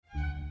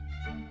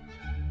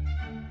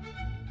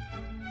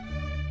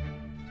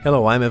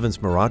Hello, I'm Evans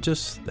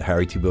Mirageas, the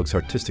Harry T. Wilkes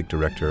Artistic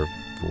Director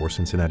for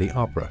Cincinnati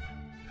Opera.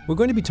 We're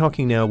going to be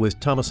talking now with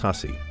Thomas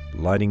Hasse,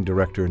 lighting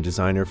director and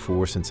designer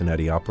for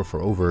Cincinnati Opera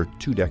for over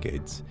 2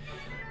 decades.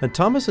 And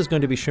Thomas is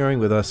going to be sharing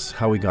with us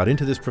how he got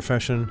into this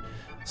profession,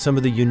 some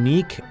of the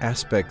unique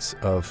aspects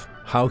of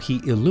how he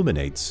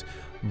illuminates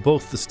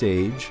both the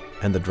stage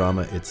and the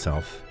drama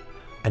itself,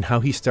 and how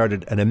he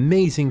started an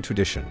amazing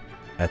tradition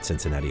at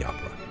Cincinnati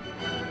Opera.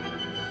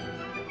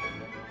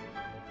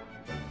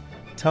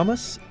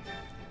 Thomas,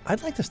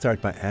 I'd like to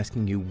start by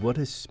asking you what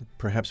is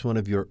perhaps one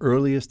of your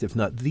earliest, if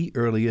not the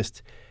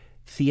earliest,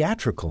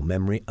 theatrical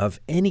memory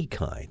of any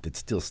kind that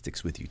still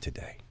sticks with you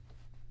today?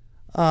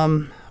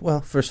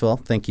 Well, first of all,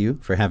 thank you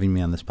for having me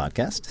on this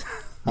podcast.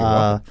 You're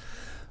welcome.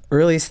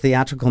 Earliest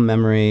theatrical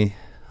memory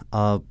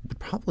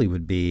probably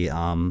would be,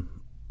 I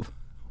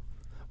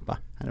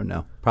don't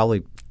know,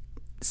 probably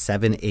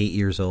 7, 8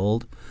 years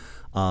old.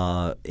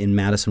 In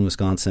Madison,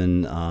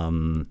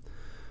 Wisconsin,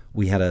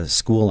 we had a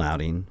school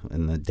outing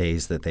in the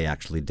days that they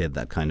actually did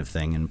that kind of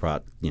thing and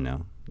brought,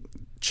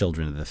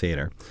 children to the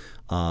theater.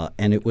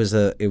 And it was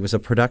a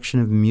production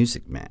of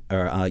Music Man,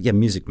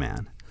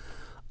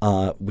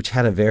 which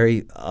had a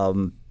very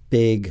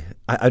big.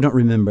 I don't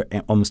remember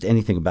almost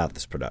anything about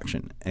this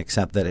production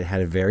except that it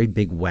had a very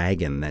big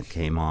wagon that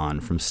came on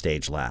from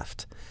stage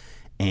left,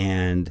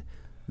 and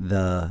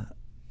the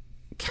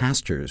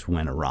casters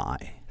went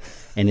awry.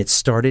 And it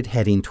started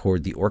heading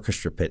toward the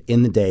orchestra pit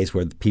in the days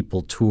where the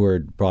people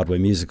toured Broadway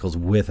musicals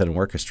with an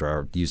orchestra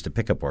or used a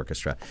pickup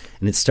orchestra.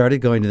 And it started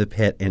going to the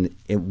pit, and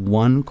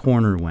one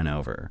corner went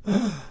over.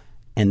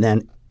 And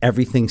then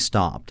everything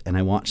stopped, and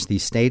I watched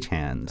these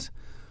stagehands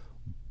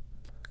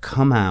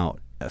come out,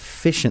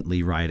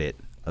 efficiently write it.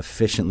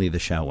 Efficiently, the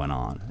show went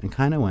on, and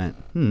kind of went,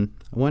 I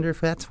wonder if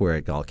that's where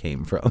it all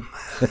came from.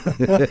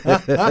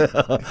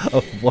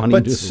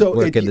 Wanting to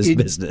work in this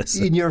business.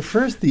 In your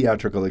first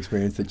theatrical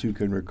experience that you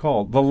can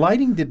recall, the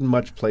lighting didn't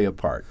much play a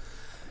part,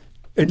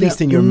 at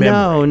least in your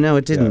memory. No,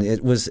 it didn't. Yeah.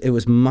 It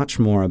was much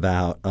more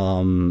about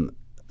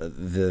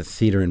the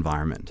theater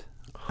environment,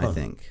 I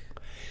think.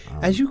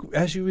 As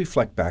you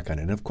reflect back on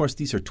it, and of course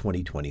these are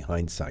 20/20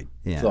 hindsight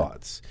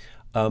thoughts,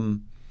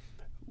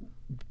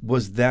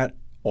 was that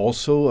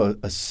also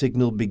a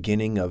signal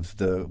beginning of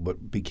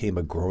what became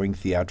a growing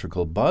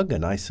theatrical bug,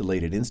 an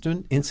isolated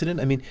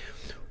incident? I mean,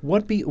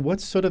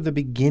 what's sort of the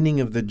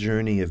beginning of the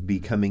journey of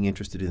becoming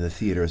interested in the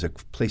theater as a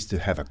place to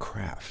have a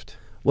craft?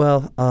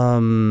 Well,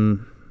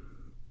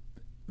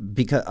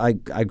 because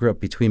I grew up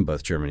between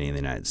both Germany and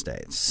the United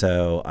States,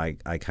 so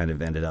I kind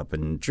of ended up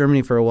in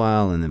Germany for a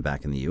while, and then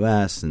back in the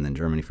U.S., and then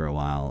Germany for a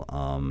while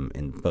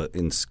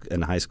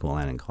in high school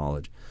and in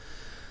college.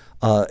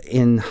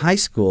 In high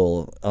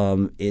school,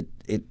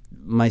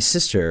 my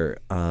sister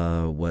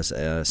was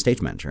a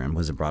stage manager and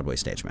was a Broadway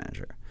stage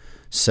manager.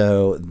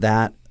 So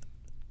that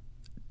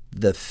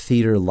the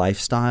theater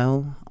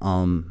lifestyle,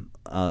 and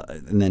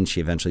then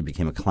she eventually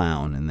became a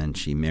clown, and then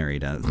she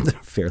married a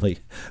fairly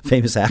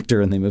famous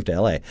actor, and they moved to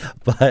L.A.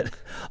 But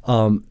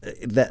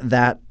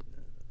that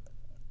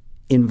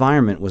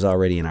environment was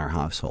already in our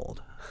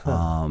household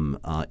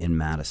in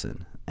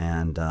Madison,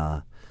 and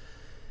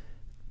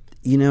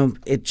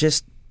it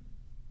just.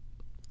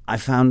 I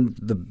found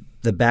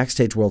the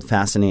backstage world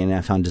fascinating, and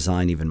I found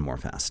design even more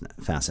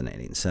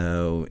fascinating.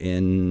 So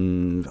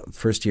in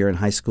first year in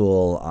high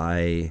school,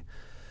 I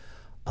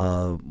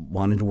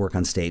wanted to work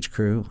on stage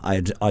crew. I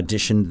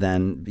auditioned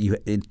then.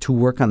 To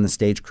work on the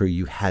stage crew,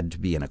 you had to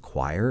be in a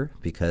choir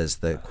because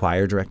the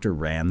choir director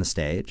ran the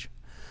stage.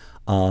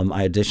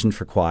 I auditioned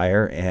for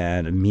choir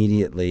and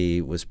immediately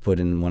was put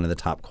in one of the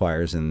top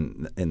choirs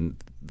in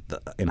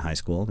high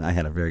school. I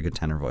had a very good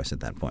tenor voice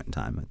at that point in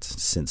time.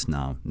 It's since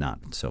now not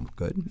so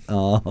good.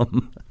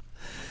 And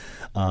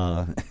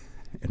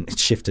it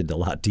shifted a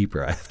lot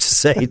deeper, I have to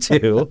say,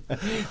 too.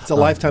 It's a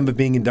lifetime of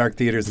being in dark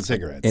theaters and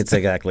cigarettes. It's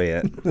exactly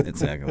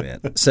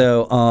it.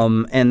 So,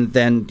 and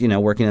then,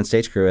 working on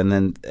stage crew. And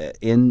then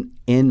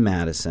in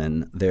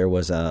Madison, there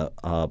was a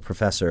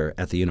professor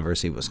at the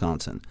University of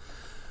Wisconsin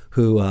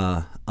who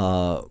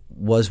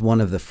was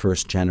one of the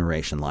first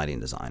generation lighting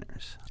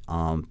designers.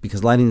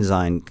 Because lighting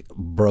design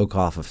broke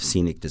off of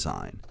scenic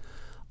design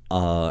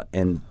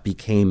and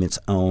became its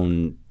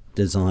own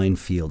design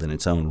field in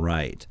its own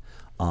right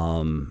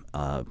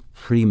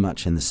pretty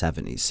much in the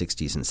 70s,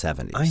 60s, and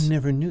 70s. I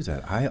never knew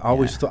that. I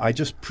always thought – I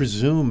just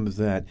presumed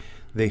that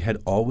they had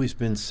always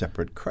been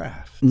separate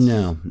crafts.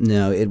 No.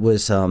 It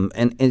was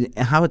and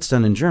how it's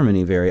done in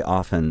Germany very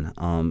often.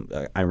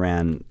 I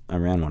ran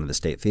one of the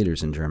state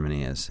theaters in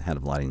Germany as head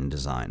of lighting and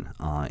design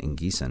in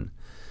Gießen.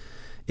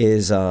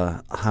 Is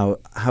how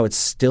it's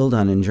still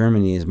done in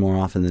Germany is more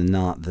often than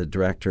not the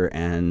director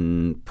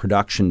and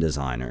production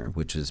designer,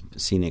 which is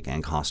scenic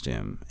and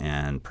costume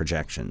and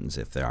projections,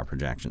 if there are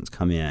projections,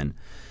 come in,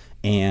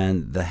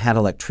 and the head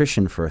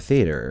electrician for a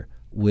theater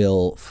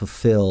will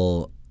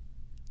fulfill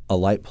a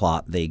light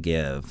plot they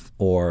give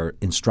or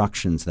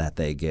instructions that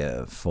they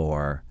give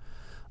for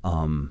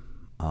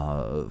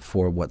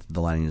what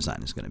the lighting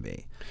design is going to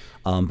be.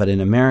 But in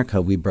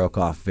America, we broke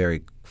off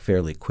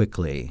fairly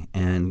quickly,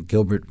 and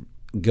Gilbert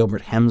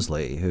Gilbert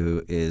Hemsley,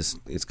 who is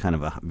kind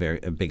of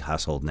a big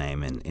household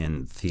name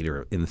in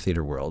the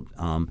theater world,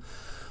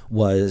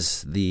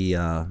 was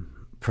the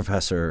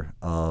professor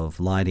of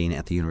lighting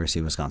at the University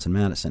of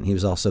Wisconsin-Madison. He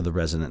was also the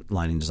resident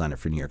lighting designer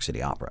for New York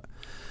City Opera.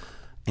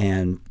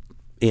 And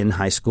in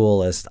high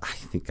school, as I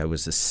think I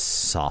was a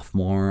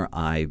sophomore,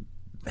 I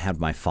had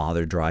my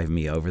father drive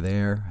me over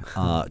there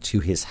to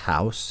his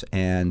house,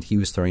 and he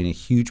was throwing a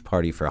huge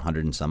party for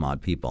 100 and some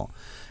odd people.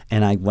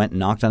 And I went and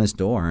knocked on his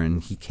door,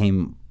 and he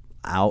came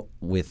out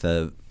with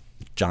a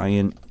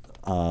giant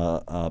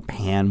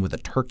pan with a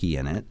turkey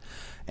in it.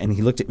 And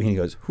he looked at me and he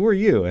goes, "Who are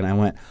you?" And I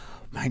went,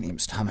 "My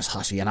name's Thomas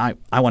Hussey, and I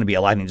want to be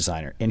a lighting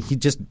designer." And he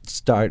just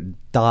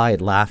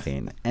died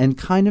laughing and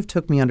kind of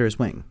took me under his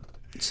wing.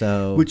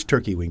 So, which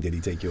turkey wing did he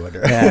take you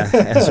under? Yeah,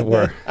 as it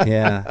were.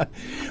 Yeah.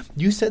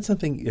 You said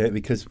something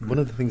because one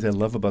of the things I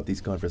love about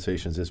these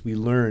conversations is we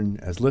learn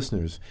as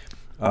listeners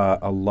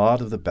a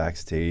lot of the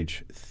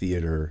backstage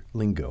theater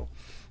lingo.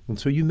 And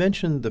so you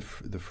mentioned the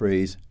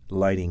phrase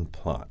lighting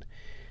plot.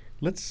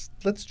 Let's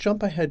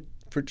jump ahead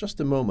for just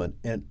a moment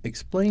and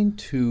explain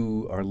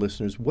to our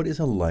listeners what is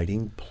a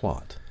lighting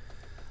plot.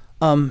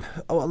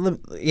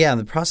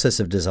 The process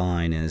of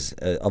design is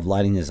of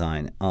lighting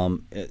design.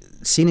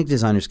 Scenic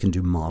designers can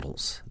do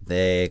models.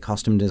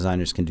 Costume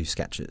designers can do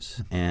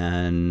sketches,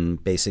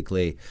 and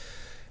basically,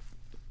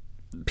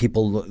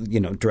 people,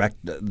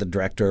 the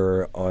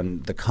director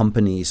on the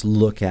companies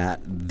look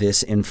at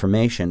this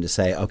information to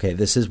say, okay,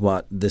 this is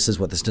what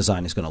this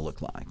design is going to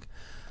look like.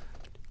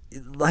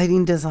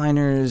 Lighting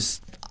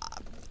designers,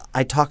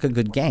 I talk a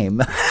good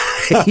game.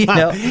 You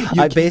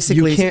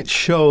can't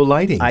show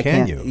lighting,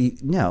 can you?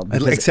 No,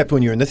 except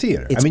when you're in the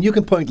theater. I mean, you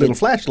can point little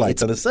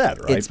flashlights on the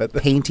set, right? It's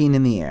painting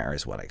in the air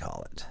is what I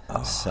call it.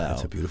 Oh,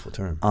 that's a beautiful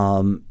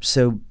term.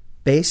 So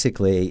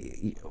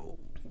basically,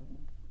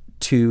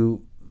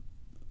 to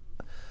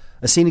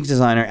a scenic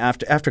designer,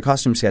 after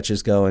costume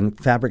sketches go and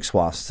fabric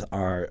swaths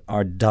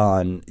are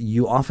done,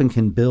 you often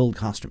can build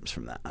costumes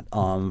from that.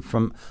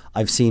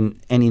 I've seen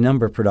any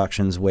number of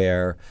productions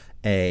where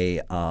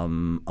a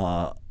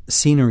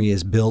scenery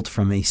is built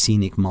from a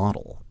scenic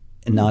model,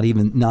 and not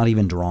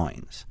even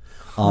drawings.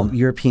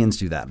 Europeans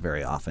do that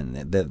very often.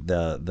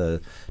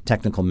 The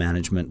technical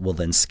management will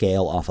then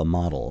scale off a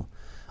model.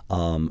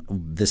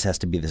 This has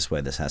to be this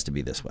way. This has to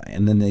be this way,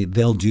 and then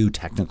they'll do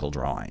technical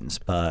drawings.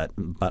 But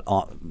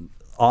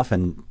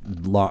often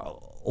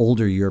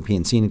older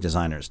European scenic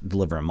designers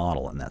deliver a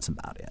model, and that's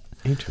about it.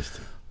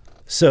 Interesting.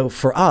 So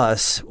for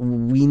us,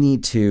 we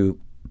need to.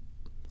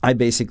 I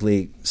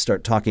basically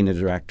start talking to the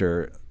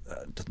director,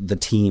 the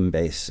team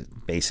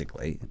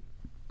basically,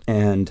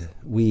 and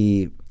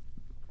we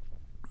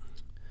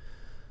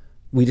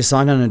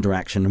decide on a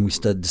direction and we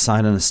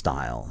decide on a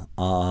style.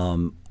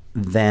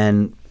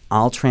 Then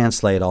I'll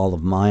translate all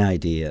of my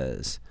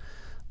ideas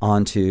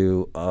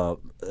onto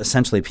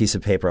essentially a piece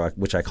of paper,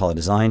 which I call a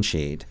design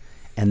sheet,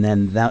 and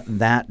then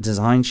that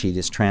design sheet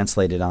is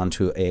translated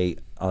onto a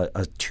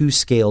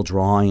 2-scale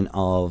drawing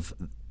of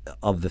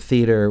the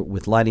theater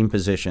with lighting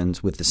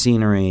positions, with the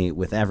scenery,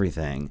 with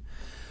everything,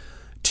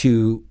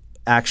 to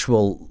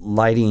actual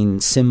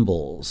lighting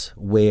symbols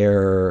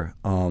where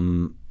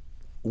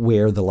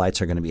the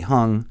lights are going to be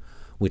hung,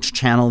 which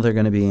channel they're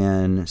going to be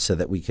in, so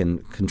that we can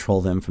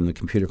control them from the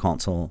computer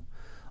console.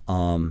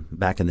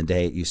 Back in the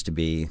day, it used to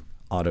be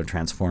auto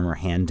transformer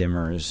hand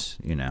dimmers.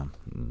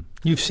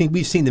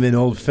 We've seen them in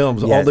old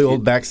films, all the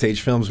old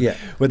backstage films,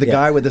 where the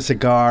guy with the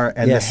cigar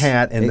and the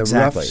hat and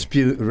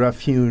the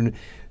rough-hewn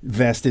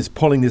vest is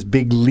pulling this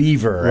big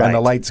lever and the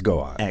lights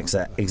go on.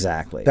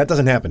 Exactly. That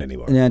doesn't happen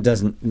anymore. No, it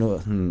doesn't.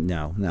 No,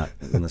 not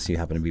unless you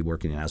happen to be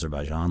working in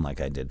Azerbaijan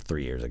like I did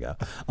 3 years ago.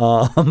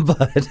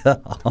 But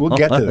we'll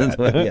get to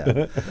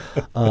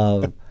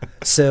that.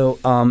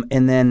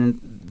 And then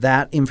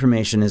that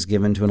information is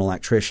given to an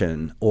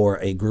electrician or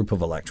a group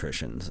of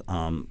electricians.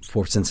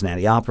 For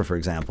Cincinnati Opera, for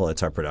example,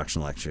 it's our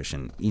production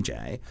electrician,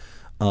 EJ,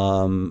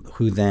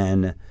 who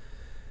then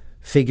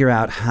figure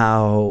out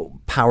how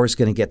power is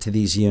going to get to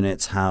these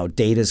units, how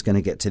data is going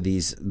to get to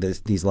these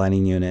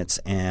lighting units,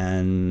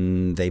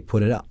 and they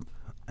put it up.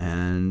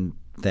 And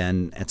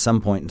then at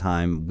some point in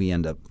time, we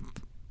end up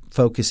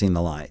focusing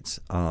the lights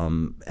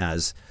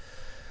as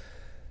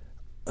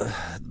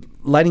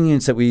lighting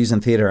units that we use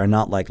in theater are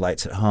not like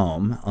lights at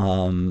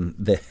home.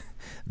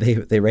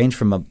 They range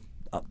from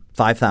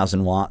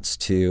 5,000 watts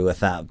to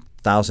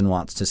 1,000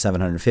 watts to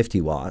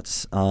 750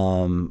 watts,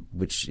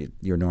 which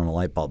your normal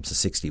light bulb's a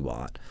 60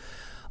 watt.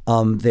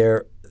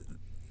 They're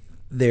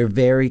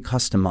very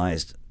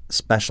customized,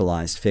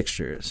 specialized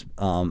fixtures.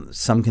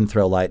 Some can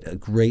throw light a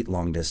great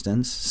long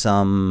distance,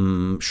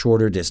 some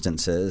shorter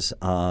distances.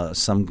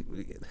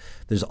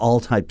 There's all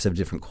types of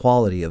different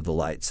quality of the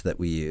lights that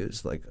we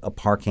use, like a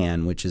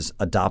Parcan, which is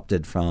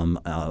adopted from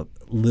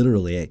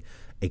literally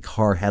a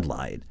car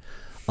headlight.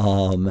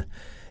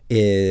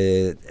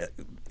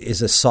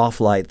 Is a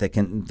soft light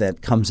that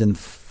comes in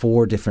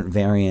 4 different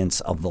variants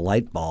of the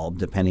light bulb,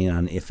 depending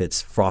on if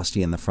it's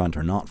frosty in the front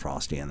or not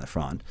frosty in the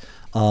front.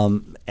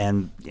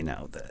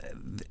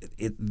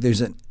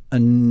 There's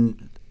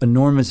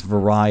enormous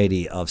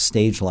variety of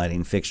stage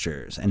lighting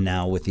fixtures. And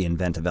now with the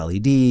advent of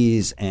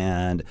LEDs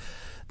and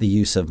the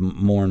use of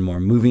more and more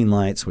moving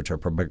lights, which are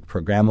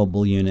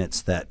programmable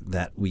units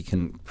that we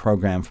can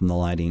program from the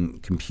lighting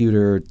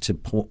computer to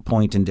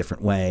point in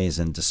different ways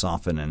and to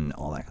soften and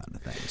all that kind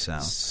of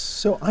thing.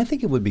 So I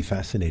think it would be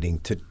fascinating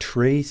to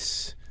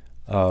trace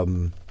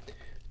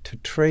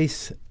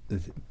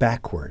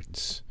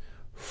backwards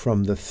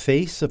from the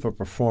face of a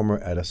performer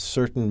at a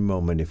certain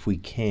moment, if we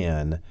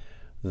can,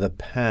 the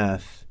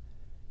path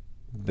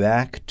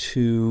back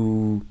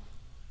to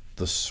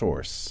the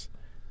source,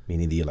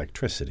 meaning the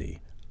electricity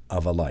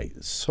of a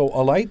light. So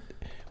a light,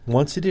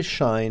 once it is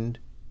shining,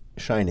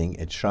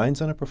 it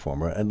shines on a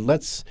performer. And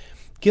let's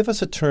give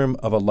us a term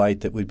of a light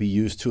that would be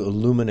used to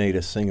illuminate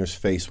a singer's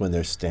face when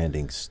they're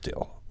standing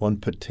still. One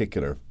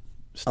particular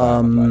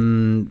style of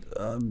light.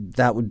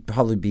 That would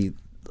probably be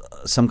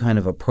some kind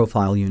of a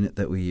profile unit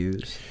that we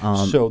use.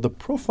 So the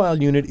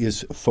profile unit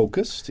is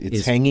focused.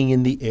 It's hanging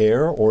in the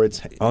air, or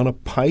it's on a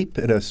pipe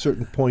at a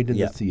certain point in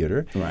the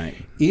theater. Right.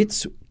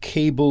 Its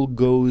cable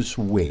goes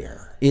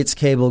where? Its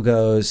cable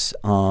goes,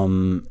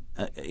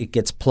 it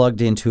gets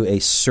plugged into a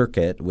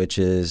circuit, which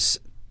is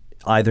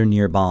either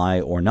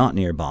nearby or not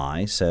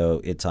nearby.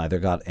 So it's either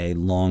got a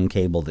long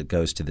cable that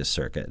goes to this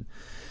circuit.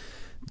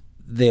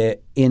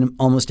 In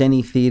almost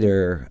any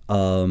theater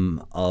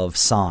of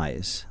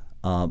size,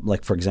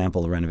 like, for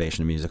example, the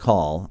renovation of Music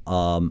Hall,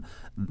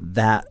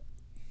 that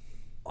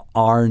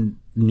our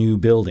new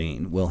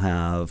building will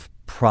have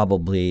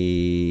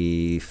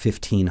probably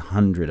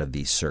 1,500 of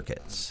these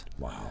circuits.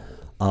 Wow.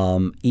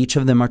 Each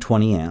of them are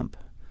 20 amp,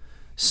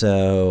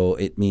 so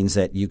it means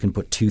that you can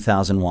put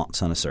 2,000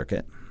 watts on a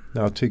circuit.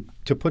 Now,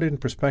 to put it in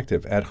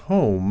perspective, at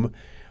home,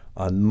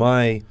 on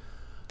my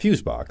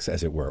fuse box,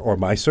 as it were, or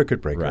my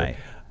circuit breaker,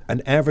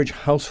 an average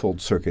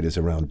household circuit is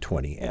around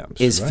 20 amps.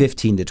 Is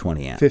 15 to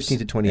 20 amps. 15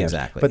 to 20 amps.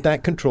 Exactly. But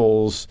that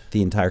controls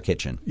the entire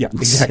kitchen. Yeah,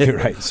 exactly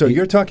right. So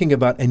you're talking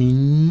about an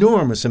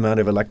enormous amount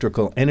of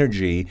electrical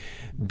energy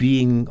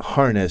being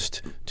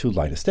harnessed to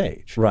light a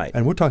stage. Right.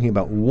 And we're talking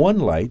about one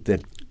light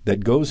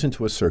that goes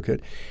into a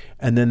circuit,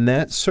 and then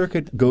that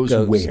circuit goes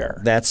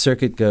where? That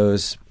circuit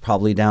goes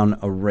probably down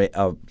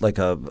a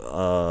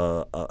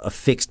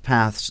fixed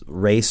path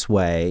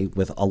raceway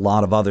with a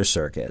lot of other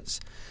circuits.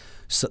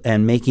 So,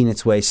 and making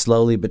its way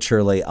slowly but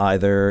surely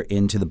either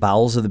into the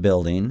bowels of the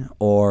building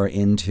or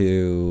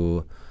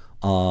into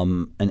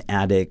an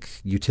attic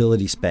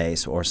utility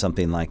space or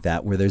something like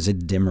that where there's a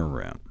dimmer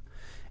room.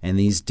 And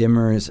these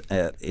dimmers,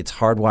 it's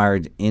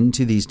hardwired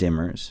into these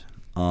dimmers.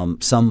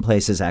 Some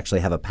places actually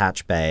have a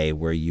patch bay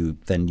where you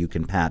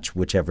can patch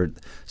whichever.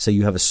 So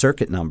you have a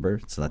circuit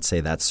number. So let's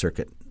say that's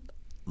circuit.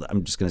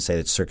 I'm just going to say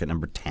it's circuit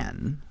number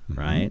 10,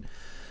 right?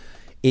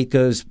 It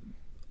goes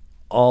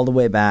all the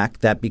way back.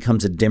 That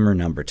becomes a dimmer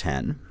number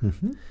 10.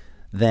 Mm-hmm.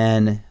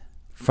 Then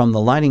from the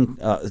lighting,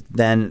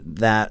 then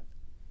that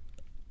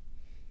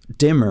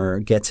dimmer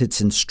gets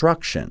its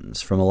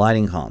instructions from a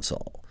lighting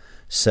console.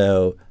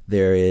 So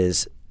there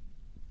is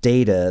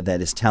data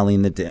that is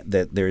telling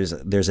that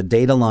there's a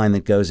data line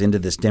that goes into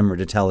this dimmer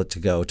to tell it to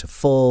go to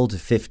full, to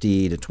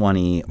 50, to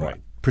 20.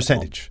 Right.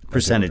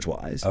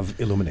 Percentage-wise. Of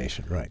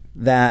illumination, right.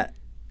 That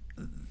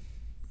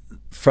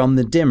from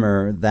the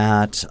dimmer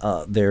that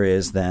there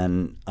is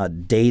then a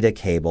data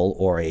cable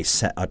or a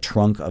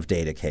trunk of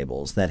data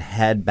cables that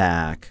head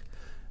back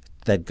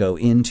that go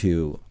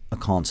into a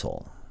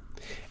console.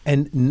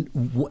 And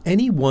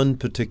any one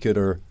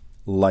particular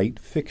light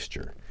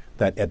fixture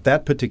that at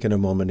that particular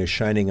moment is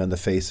shining on the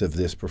face of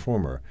this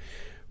performer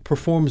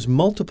performs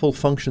multiple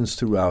functions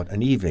throughout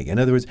an evening. In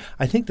other words,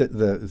 I think that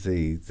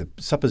the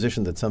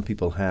supposition that some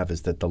people have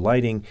is that the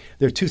lighting,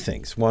 there are two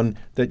things. One,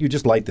 that you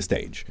just light the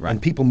stage. Right.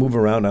 And people move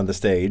around on the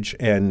stage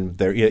and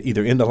they're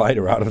either in the light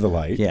or out of the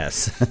light.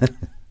 Yes.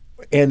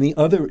 And the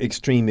other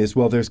extreme is,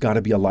 well, there's got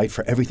to be a light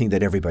for everything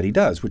that everybody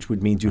does, which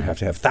would mean you have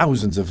to have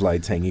thousands of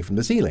lights hanging from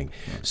the ceiling.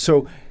 Right.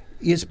 So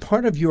is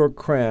part of your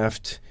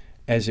craft,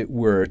 as it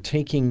were,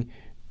 taking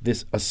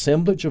this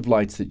assemblage of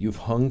lights that you've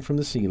hung from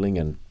the ceiling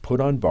and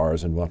put on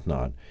bars and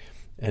whatnot,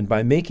 and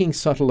by making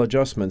subtle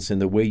adjustments in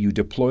the way you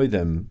deploy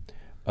them,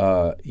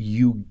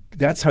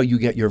 that's how you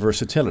get your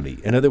versatility.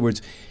 In other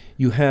words,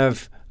 you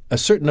have a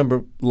certain number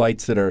of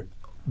lights that are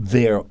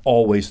there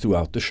always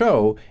throughout the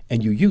show,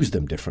 and you use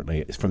them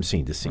differently from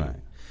scene to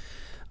scene.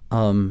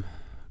 Right.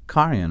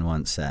 Karajan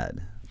once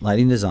said,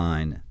 lighting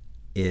design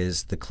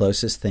is the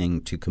closest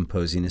thing to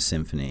composing a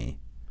symphony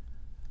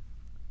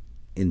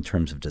in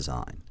terms of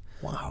design.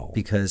 Wow.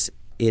 Because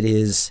it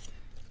is,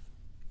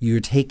 you're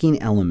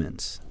taking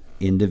elements,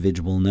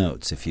 individual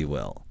notes, if you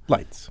will.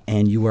 Lights.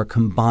 And you are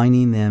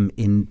combining them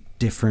in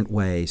different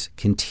ways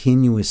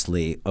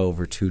continuously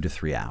over 2 to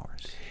 3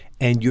 hours.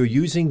 And you're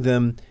using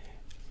them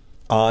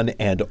on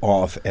and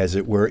off, as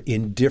it were,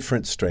 in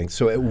different strengths.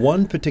 So at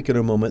one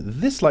particular moment,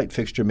 this light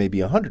fixture may be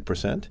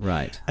 100%.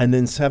 Right. And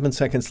then 7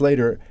 seconds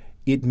later,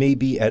 it may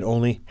be at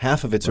only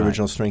half of its Right.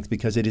 original strength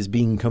because it is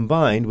being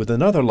combined with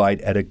another light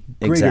at a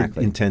greater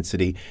Exactly.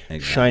 intensity, Exactly.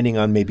 shining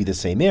on maybe the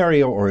same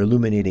area or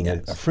illuminating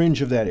Yes. a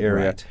fringe of that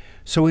area. Right.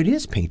 So it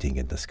is painting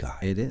in the sky.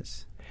 It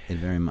is. It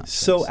very much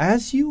So is.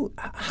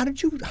 how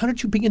did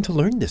you begin to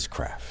learn this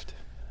craft?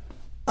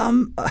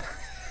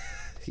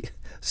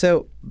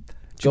 So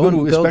Did you go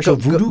to a special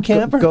voodoo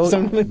camp or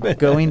something like that?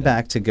 Going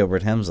back to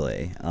Gilbert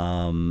Hemsley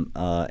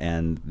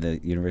and the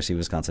University of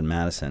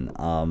Wisconsin-Madison,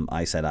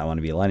 I said, I want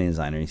to be a lighting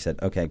designer. He said,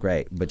 okay,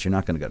 great, but you're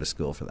not going to go to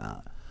school for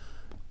that.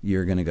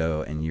 You're going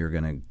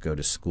to go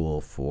to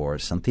school for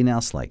something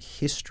else like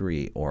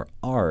history or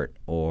art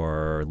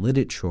or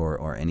literature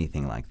or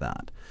anything like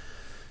that.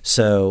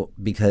 So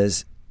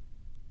because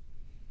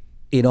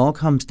it all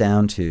comes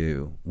down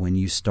to when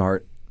you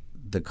start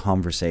the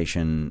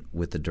conversation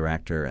with the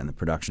director and the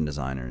production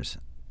designers,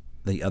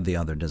 the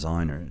other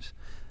designers,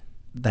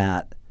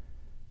 that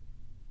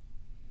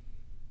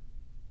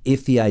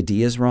if the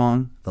idea is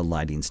wrong, the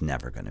lighting's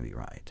never going to be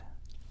right.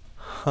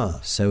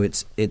 So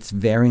it's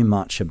very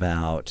much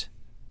about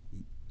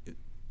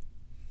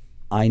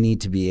I need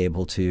to be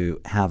able to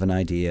have an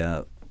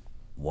idea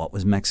what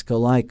was Mexico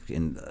like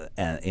in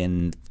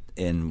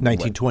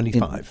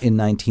 1925. In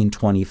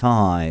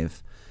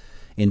 1925,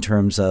 in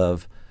terms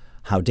of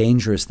how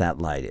dangerous that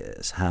light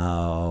is,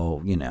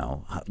 how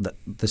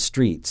the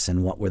streets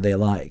and what were they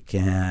like,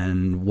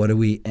 and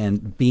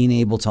and being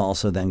able to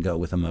also then go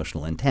with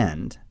emotional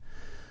intent,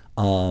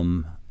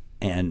 and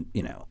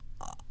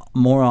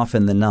more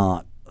often than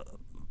not,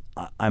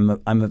 I'm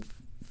a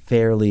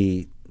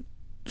fairly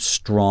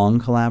strong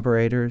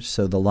collaborator,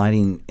 so the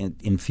lighting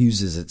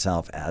infuses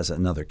itself as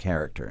another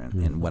character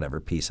in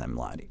whatever piece I'm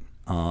lighting.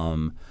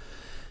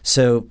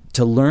 So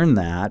to learn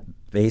that,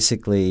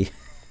 basically,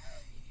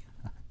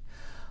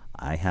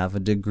 I have a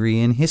degree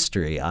in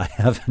history. I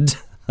have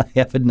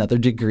another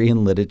degree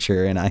in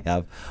literature, and I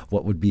have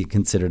what would be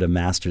considered a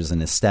master's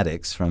in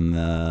aesthetics from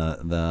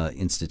the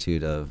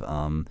Institute of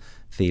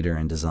Theater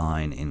and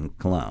Design in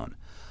Cologne.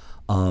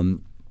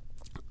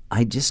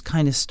 I just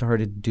kind of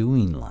started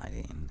doing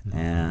lighting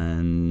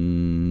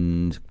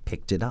and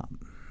picked it up.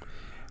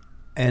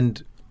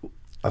 And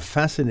a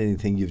fascinating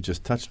thing you've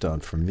just touched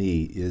on for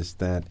me is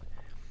that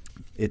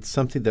it's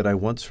something that I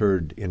once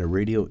heard in a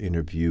radio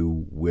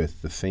interview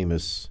with the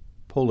famous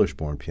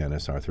Polish-born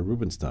pianist Arthur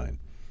Rubinstein,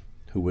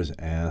 who was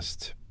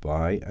asked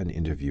by an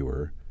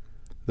interviewer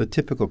the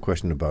typical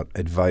question about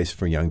advice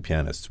for young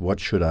pianists. What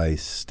should I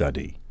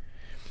study?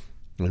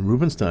 And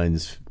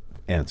Rubinstein's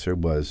answer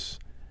was,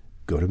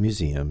 go to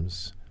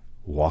museums,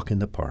 walk in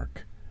the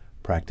park,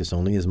 practice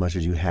only as much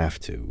as you have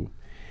to,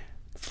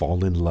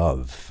 fall in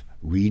love,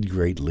 read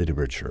great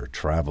literature,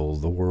 travel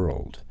the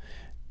world.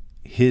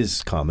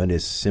 His comment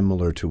is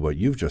similar to what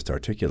you've just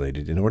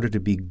articulated. In order to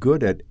be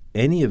good at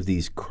any of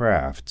these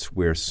crafts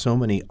where so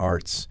many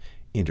arts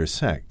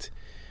intersect,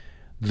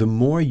 the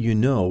more you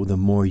know, the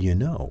more you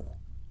know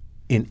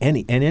in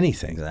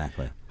anything.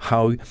 Exactly.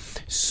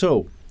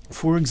 So,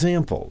 for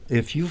example,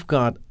 if you've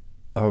got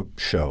a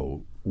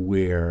show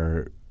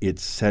where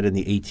it's set in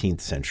the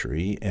 18th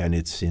century and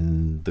it's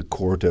in the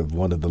court of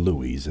one of the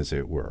Louis, as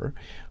it were,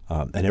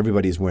 and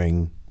everybody's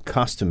wearing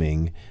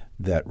costuming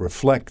that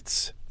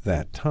reflects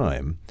that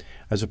time,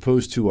 as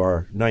opposed to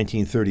our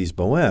 1930s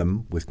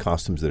Bohème with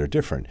costumes that are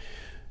different,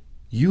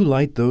 you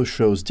light those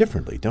shows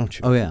differently, don't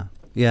you? Oh, yeah.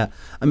 Yeah.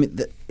 I mean,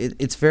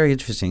 it's very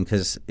interesting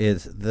because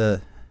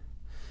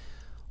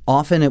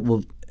often it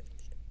will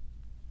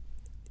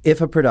 –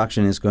 if a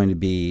production is going to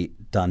be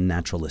done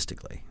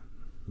naturalistically,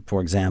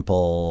 for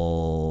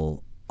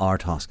example, our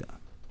Tosca,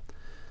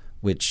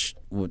 which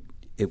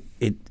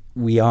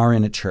we are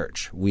in a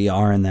church. We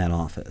are in that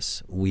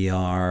office. We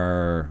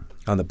are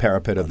on the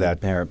parapet of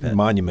that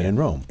monument in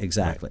Rome.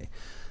 Exactly.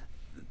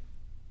 Right.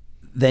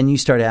 Then you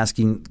start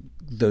asking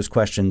those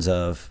questions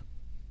of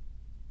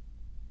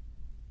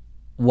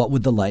what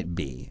would the light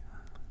be?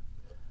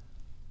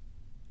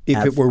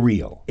 If it were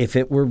real. If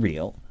it were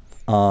real.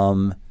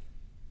 And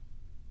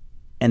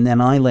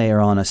then I layer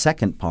on a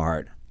second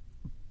part,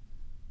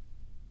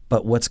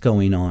 but what's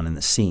going on in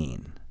the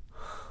scene?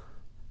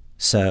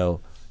 So,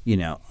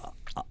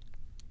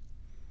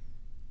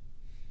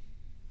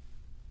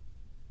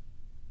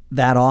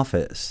 that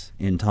office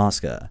in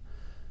Tosca,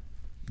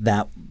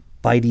 that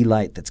bitey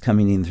light that's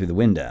coming in through the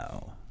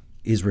window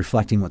is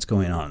reflecting what's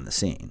going on in the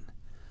scene.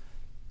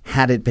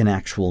 Had it been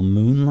actual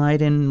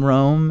moonlight in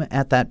Rome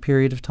at that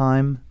period of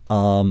time,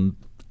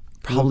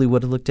 probably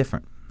would have looked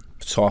different.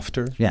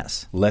 Softer?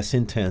 Yes. Less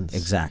intense?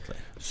 Exactly.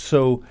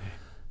 So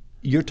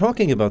you're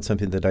talking about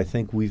something that I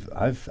think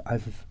I've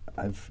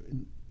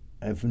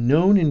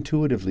known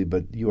intuitively,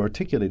 but you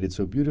articulated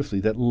so beautifully,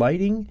 that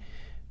lighting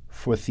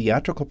for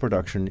theatrical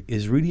production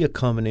is really a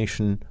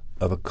combination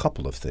of a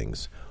couple of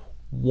things.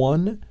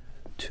 One,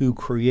 to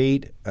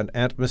create an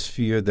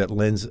atmosphere that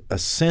lends a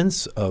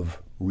sense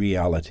of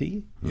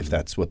reality, if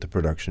that's what the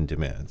production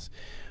demands.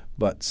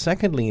 But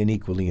secondly, and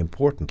equally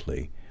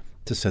importantly,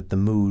 to set the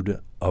mood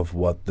of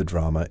what the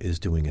drama is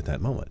doing at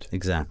that moment.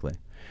 Exactly.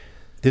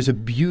 There's a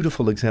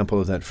beautiful example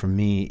of that for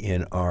me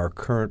in our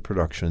current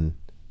production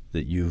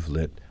that you've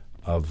lit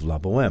of La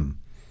Bohème,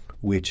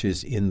 which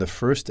is in the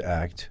first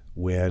act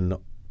when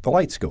the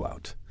lights go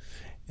out.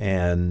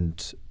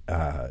 And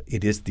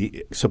it is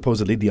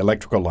supposedly the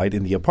electrical light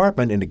in the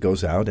apartment, and it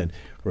goes out, and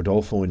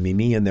Rodolfo and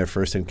Mimi in their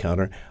first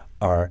encounter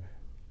are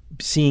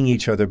seeing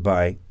each other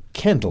by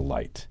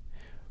candlelight.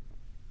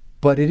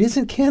 But it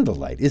isn't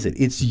candlelight, is it?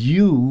 It's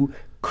you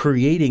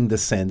creating the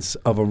sense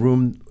of a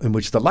room in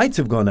which the lights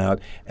have gone out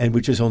and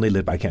which is only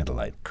lit by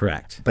candlelight.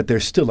 Correct. But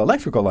there's still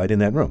electrical light in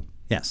that room.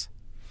 Yes.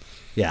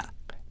 Yeah.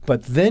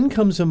 But then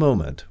comes a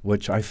moment,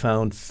 which I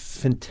found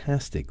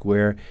fantastic,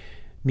 where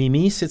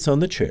Mimi sits on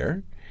the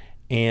chair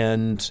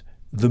and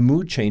the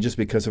mood changes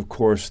because, of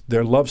course,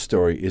 their love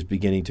story is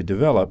beginning to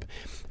develop.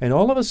 And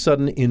all of a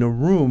sudden, in a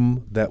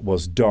room that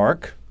was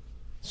dark,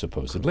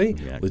 supposedly,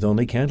 with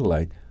only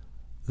candlelight,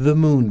 the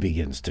moon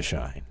begins to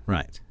shine.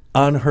 Right.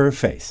 On her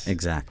face.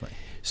 Exactly.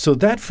 So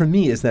that, for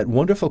me, is that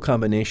wonderful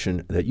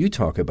combination that you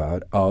talk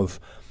about of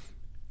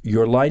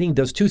your lighting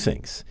does two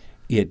things.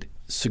 It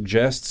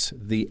suggests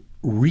the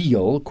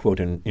real,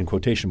 in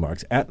quotation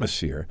marks,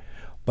 atmosphere,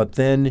 but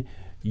then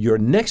your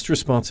next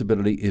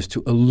responsibility is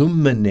to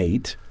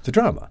illuminate the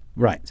drama.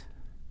 Right.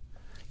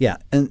 Yeah,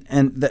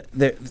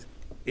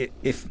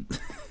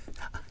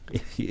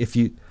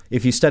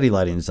 if you study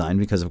lighting design,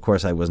 because of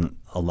course I wasn't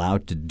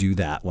allowed to do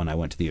that when I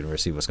went to the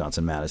University of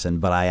Wisconsin-Madison,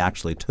 but I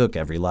actually took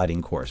every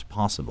lighting course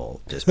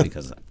possible just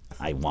because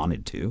I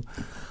wanted to,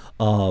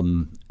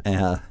 kind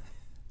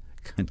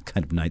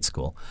of night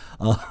school.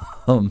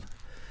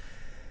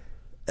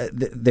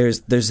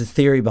 There's a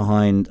theory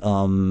behind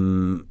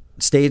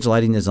stage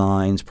lighting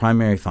design's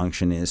primary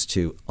function is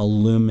to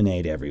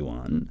illuminate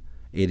everyone.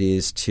 It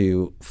is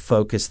to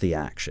focus the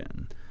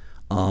action.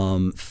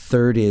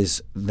 Third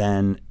is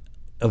then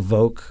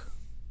evoke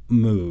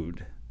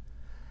mood.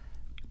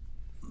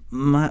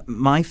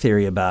 My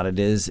theory about it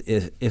is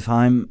if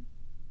I'm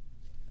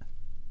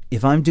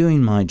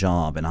doing my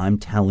job and I'm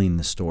telling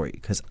the story,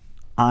 because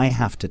I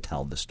have to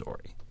tell the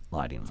story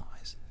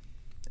lighting-wise,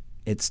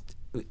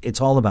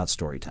 it's all about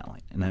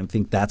storytelling, and I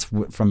think that's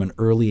from an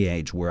early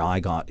age where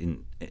I got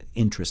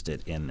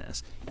interested in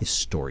this is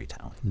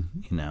storytelling.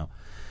 Mm-hmm. You know,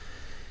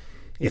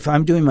 if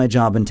I'm doing my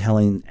job and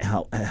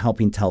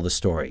helping tell the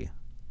story,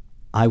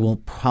 I will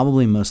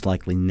probably most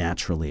likely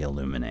naturally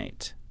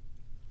illuminate.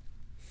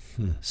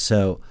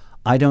 So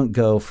I don't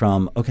go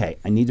from I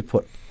need to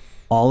put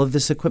all of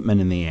this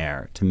equipment in the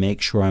air to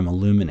make sure I'm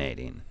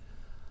illuminating.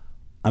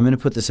 I'm going to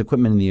put this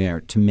equipment in the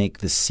air to make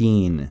the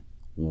scene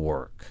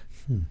work.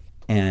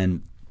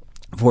 And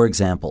for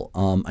example,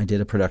 I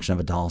did a production of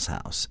A Doll's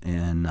House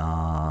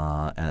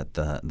at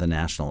the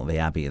National, the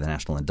Abbey of the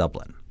National in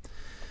Dublin.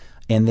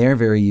 And they're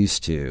very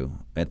used to,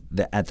 at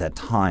that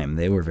time,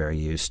 they were very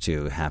used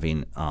to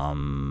having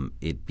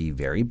it be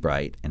very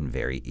bright and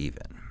very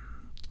even.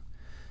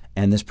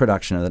 And this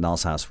production of The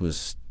Doll's House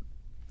was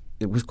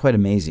quite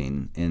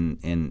amazing in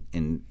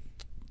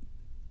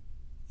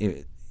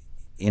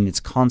its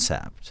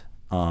concept.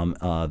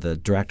 The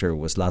director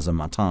was Lazare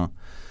Martin,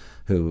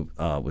 who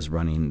was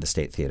running the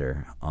State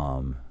Theatre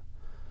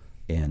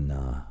in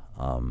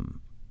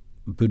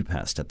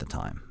Budapest at the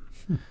time.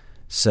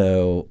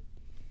 So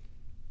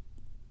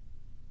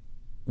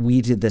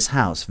we did this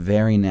house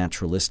very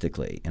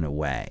naturalistically in a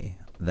way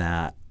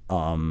that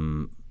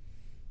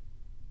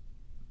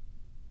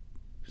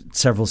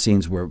several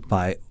scenes were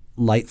by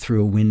light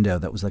through a window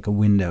that was like a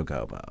window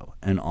gobo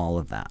and all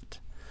of that.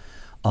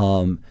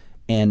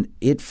 And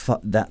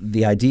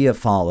the idea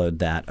followed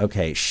that,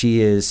 she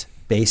is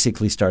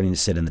basically starting to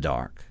sit in the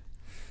dark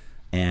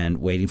and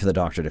waiting for the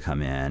doctor to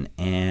come in,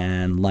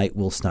 and light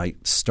will start,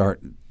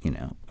 we're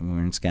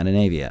in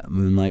Scandinavia,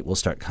 moonlight will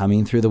start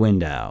coming through the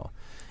window,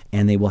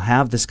 and they will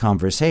have this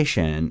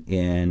conversation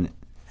in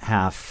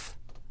half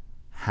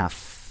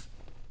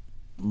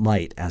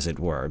light, as it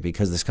were,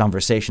 because this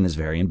conversation is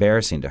very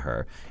embarrassing to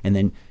her. And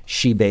then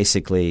she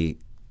basically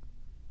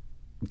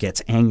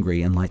gets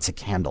angry and lights a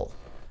candle,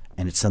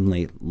 and it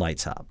suddenly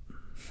lights up.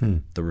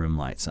 The room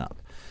lights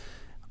up.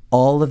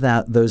 All of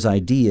those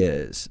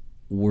ideas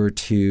were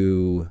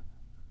to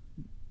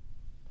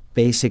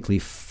basically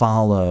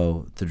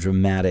follow the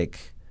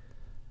dramatic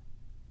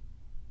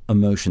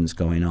emotions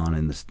going on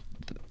in this.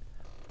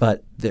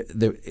 But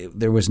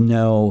there was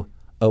no,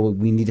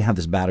 we need to have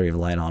this battery of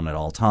light on at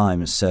all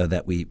times so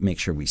that we make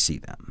sure we see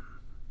them.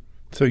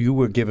 So you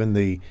were given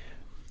the,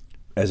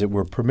 as it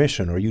were,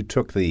 permission, or you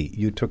took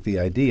the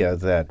idea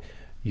that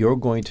you're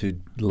going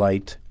to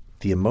light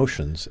the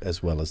emotions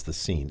as well as the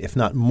scene, if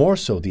not more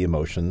so the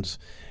emotions,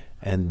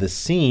 and the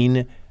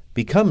scene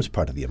becomes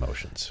part of the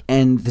emotions.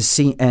 And the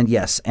scene, and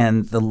yes,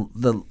 and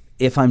the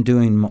if I'm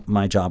doing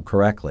my job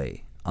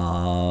correctly,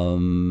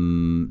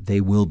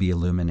 they will be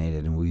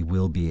illuminated and we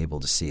will be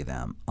able to see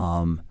them.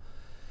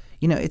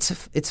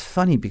 It's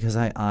funny because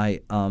I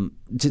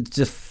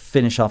to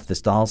finish off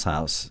this Doll's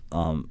House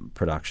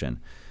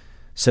production.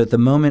 So at the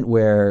moment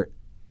where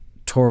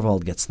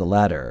Torvald gets the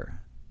letter,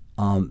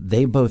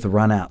 they both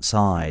run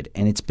outside,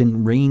 and it's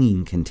been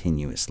raining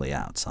continuously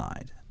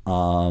outside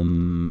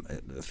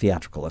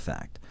theatrical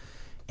effect.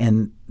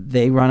 And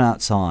they run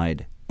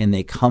outside and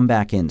they come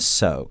back in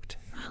soaked,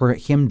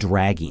 him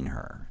dragging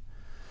her.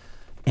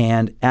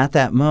 And at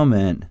that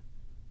moment,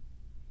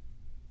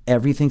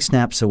 everything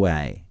snaps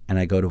away and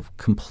I go to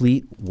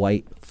complete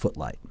white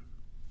footlight.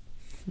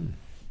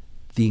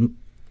 The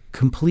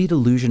complete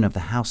illusion of the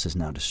house is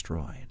now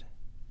destroyed,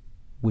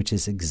 which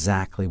is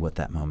exactly what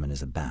that moment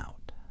is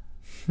about.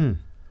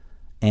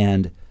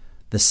 And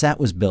the set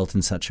was built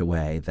in such a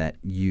way that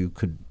you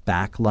could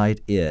backlight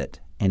it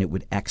and it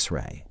would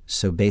X-ray.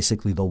 So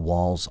basically the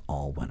walls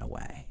all went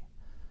away.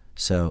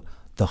 So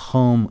the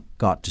home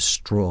got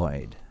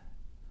destroyed.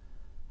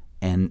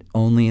 And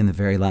only in the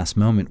very last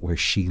moment where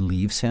she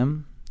leaves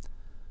him,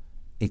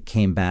 it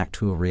came back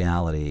to a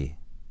reality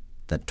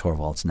that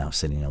Torvald's now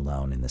sitting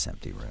alone in this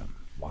empty room.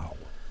 Wow.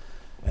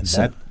 And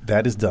so,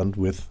 that is done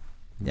with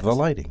the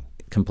lighting.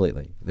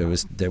 Completely. There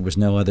was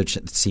no other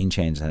scene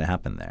change that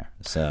happened there.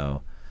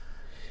 So,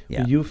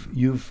 yeah.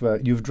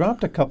 You've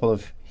dropped a couple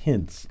of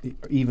hints,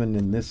 even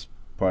in this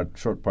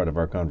short part of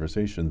our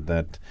conversation,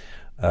 that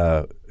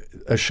a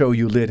show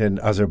you lit in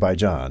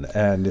Azerbaijan,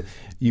 and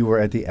you were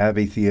at the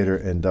Abbey Theatre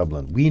in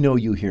Dublin. We know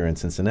you here in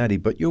Cincinnati,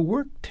 but your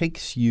work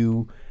takes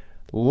you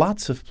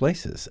lots of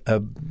places.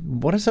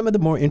 What are some of the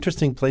more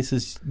interesting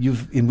places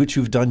in which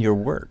you've done your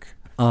work?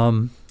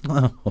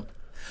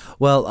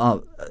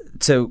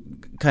 So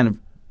kind of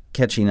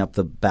catching up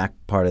the back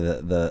part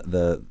of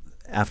the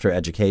after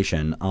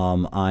education,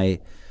 I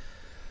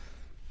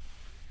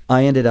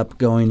ended up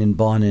going in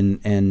Bonn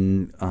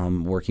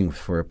and working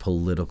for a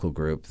political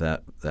group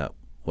that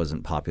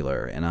wasn't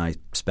popular, and I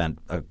spent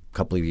a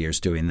couple of years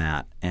doing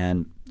that.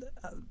 And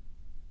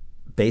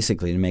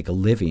basically, to make a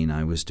living,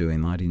 I was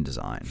doing lighting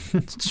design.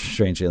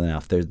 Strangely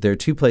enough, there are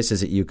two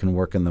places that you can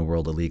work in the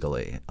world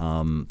illegally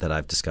that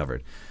I've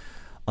discovered.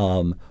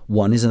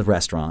 One is a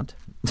restaurant.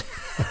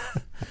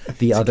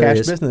 The other cash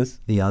is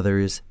business. The other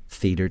is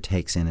theater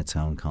takes in its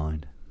own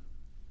kind.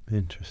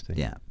 Interesting.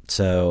 Yeah.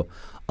 So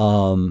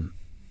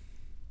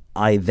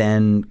I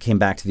then came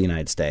back to the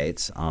United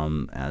States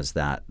as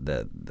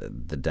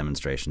the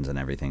demonstrations and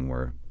everything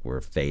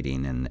were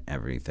fading and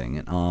everything,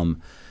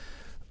 and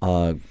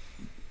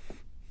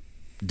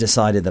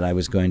decided that I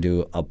was going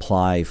to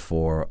apply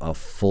for a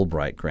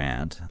Fulbright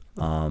grant,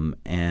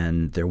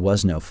 and there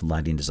was no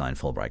lighting design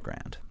Fulbright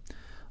grant.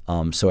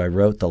 So I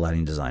wrote the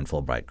lighting design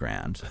Fulbright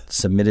grant,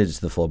 submitted it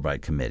to the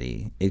Fulbright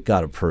committee. It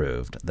got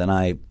approved. Then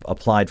I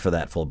applied for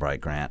that Fulbright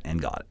grant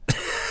and got it.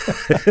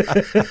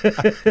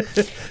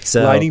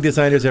 So lighting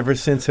designers ever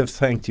since have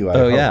thanked you. I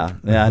hope. Yeah.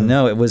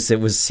 No, it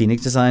was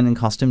scenic design and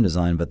costume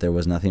design, but there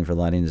was nothing for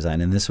lighting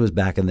design. And this was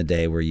back in the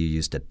day where you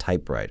used a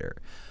typewriter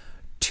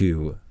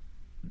to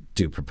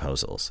do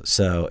proposals.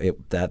 So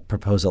that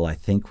proposal, I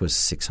think, was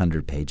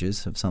 600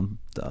 pages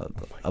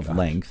of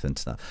length and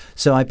stuff.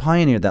 So I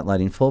pioneered that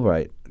lighting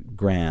Fulbright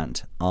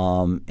grant,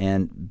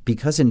 and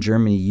because in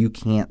Germany you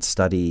can't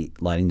study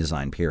lighting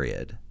design.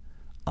 Period.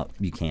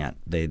 You can't.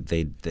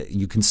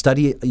 You can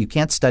study. You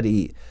can't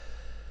study.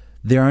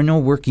 There are no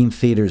working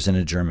theaters in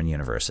a German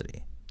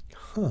university.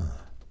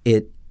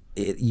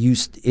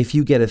 If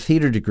you get a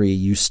theater degree,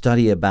 you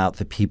study about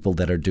the people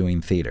that are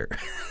doing theater.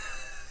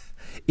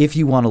 If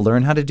you want to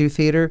learn how to do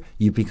theater,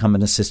 you become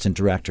an assistant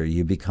director.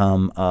 You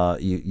become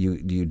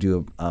you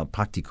do a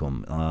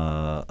practicum,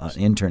 an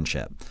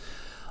internship,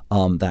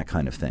 that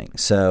kind of thing.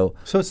 So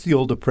it's the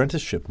old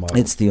apprenticeship model.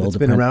 It's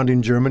been around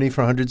in Germany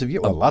for hundreds of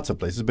years. Well, lots of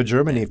places, but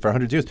Germany for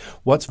hundreds of years.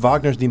 What's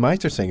Wagner's Die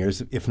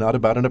Meistersingers if not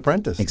about an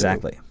apprentice?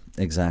 Exactly.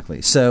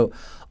 So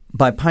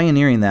by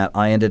pioneering that,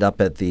 I ended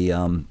up at the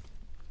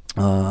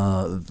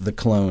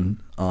Cologne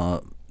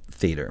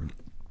Theater,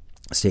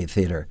 State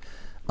Theater.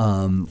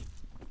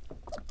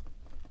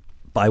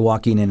 By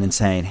walking in and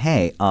saying,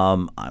 "Hey,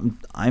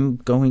 I'm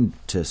going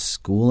to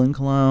school in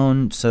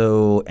Cologne,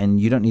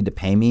 and you don't need to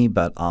pay me,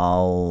 but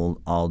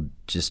I'll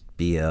just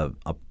be a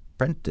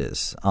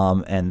apprentice."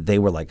 And they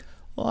were like,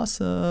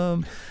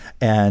 "Awesome!"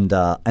 And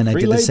I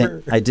did the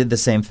same. I did the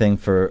same thing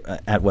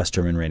at West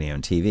German Radio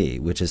and TV,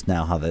 which is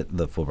now how the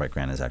Fulbright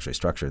grant is actually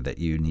structured. That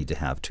you need to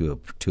have two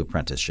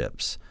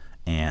apprenticeships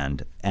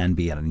and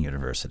be at a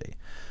university.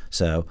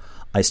 So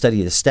I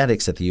studied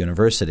aesthetics at the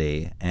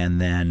university,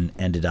 and then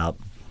ended up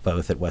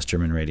both at West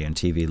German Radio and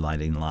TV,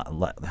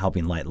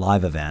 helping light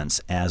live events,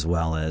 as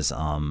well as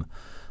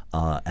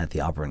at the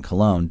Opera in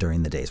Cologne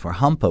during the days where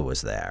Hampa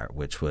was there,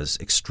 which was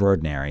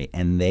extraordinary.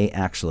 And they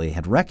actually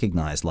had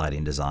recognized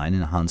lighting design,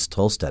 and Hans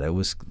Tolstedt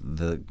was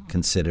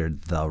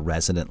considered the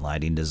resident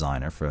lighting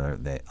designer for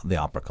the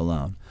Opera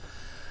Cologne.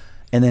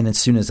 And then as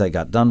soon as I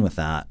got done with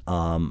that,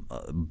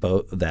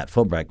 that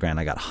Fulbright grant,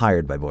 I got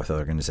hired by both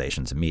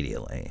organizations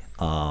immediately.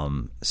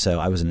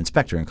 So I was an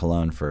inspector in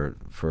Cologne for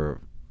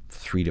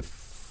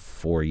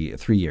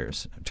 2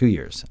 years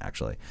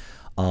actually,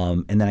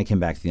 and then I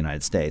came back to the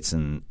United States,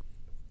 and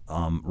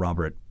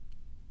Robert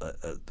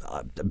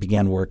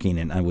began working,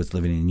 and I was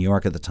living in New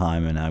York at the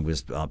time, and I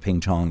was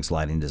Ping Chong's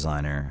lighting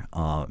designer,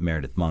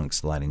 Meredith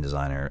Monk's lighting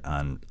designer,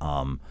 and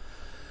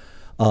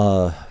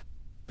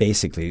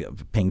basically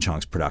Ping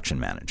Chong's production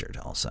manager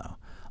also.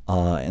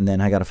 And then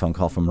I got a phone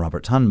call from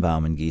Robert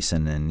Tannenbaum in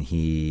Gießen, and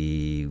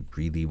he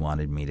really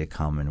wanted me to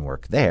come and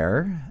work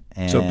there.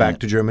 And So back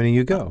to Germany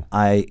you go.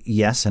 I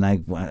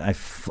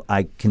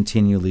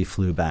continually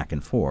flew back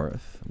and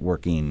forth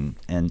working.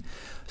 And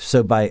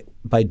so by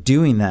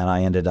doing that,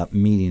 I ended up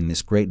meeting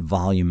this great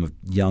volume of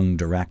young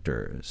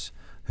directors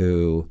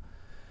who –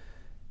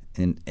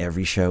 and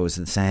every show was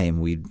the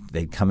same.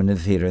 They'd come into the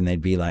theater and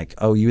they'd be like,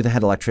 "Oh, you're the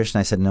head electrician?"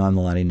 I said, "No, I'm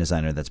the lighting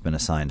designer that's been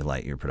assigned to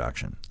light your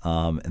production."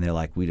 And they're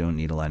like, "We don't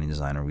need a lighting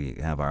designer. We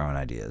have our own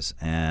ideas."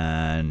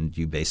 And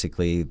you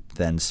basically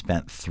then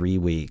spent 3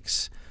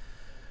 weeks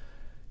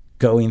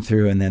going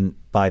through, and then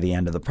by the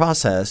end of the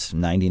process,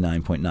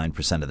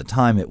 99.9% of the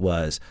time it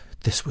was,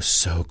 "This was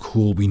so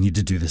cool. We need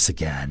to do this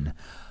again."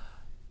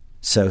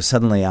 So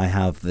suddenly I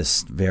have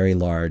this very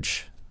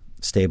large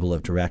stable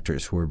of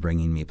directors who are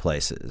bringing me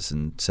places.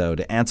 And so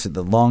to answer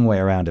the long way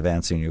around of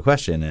answering your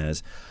question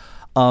is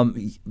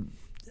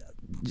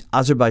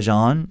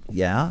Azerbaijan,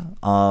 yeah.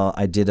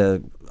 I did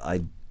a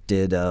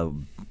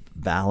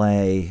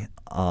ballet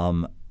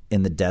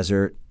in the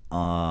desert,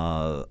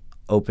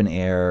 open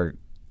air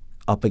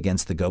up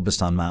against the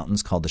Gobistan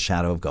Mountains called The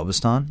Shadow of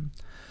Gobistan.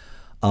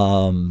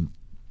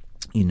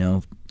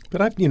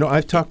 But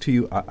I've talked to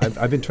you.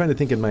 I've been trying to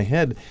think in my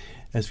head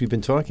as we've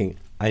been talking.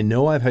 I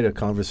know I've had a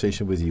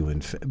conversation with you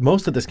in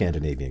most of the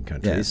Scandinavian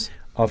countries. Yes.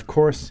 Of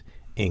course,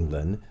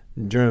 England,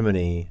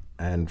 Germany,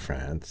 and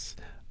France.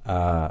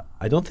 I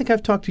don't think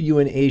I've talked to you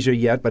in Asia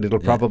yet, but it'll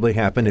probably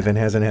happen if it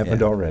hasn't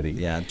happened already.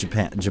 Yeah,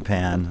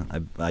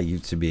 Japan. I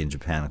used to be in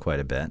Japan quite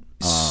a bit.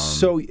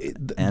 So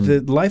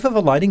the life of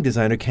a lighting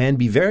designer can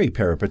be very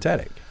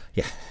peripatetic.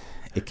 Yeah.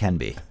 It can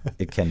be.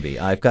 It can be.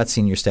 I've got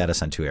senior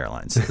status on 2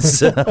 airlines.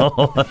 So.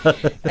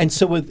 And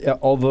so,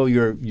 although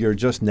you're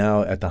just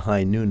now at the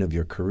high noon of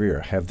your career,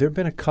 have there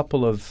been a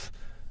couple of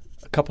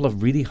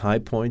really high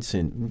points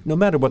in no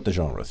matter what the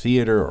genre,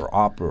 theater or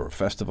opera or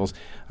festivals?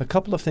 A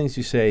couple of things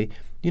you say.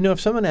 If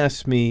someone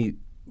asks me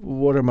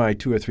what are my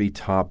 2 or 3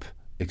 top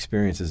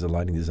experiences as a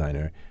lighting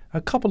designer,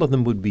 a couple of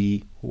them would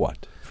be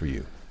what for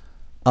you?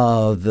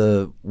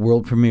 The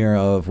world premiere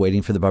of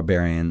Waiting for the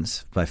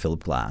Barbarians by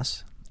Philip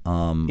Glass.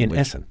 In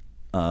Essen?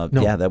 No.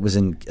 Yeah, that was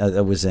in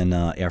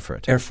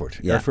Erfurt.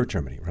 Erfurt,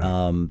 Germany.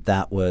 Right.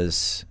 That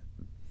was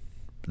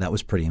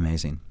pretty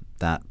amazing.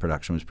 That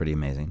production was pretty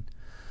amazing.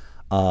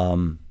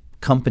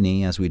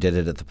 Company, as we did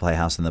it at the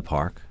Playhouse in the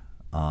Park,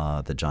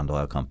 the John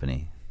Doyle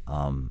Company,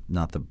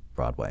 not the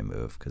Broadway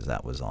move because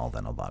that was all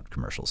then about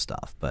commercial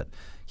stuff. But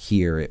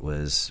here it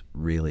was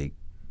really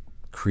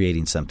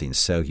creating something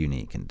so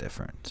unique and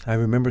different. I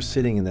remember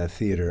sitting in that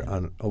theater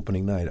on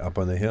opening night up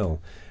on the hill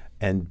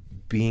and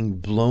being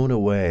blown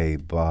away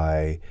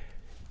by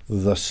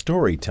the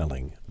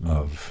storytelling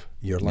of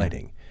your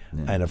lighting.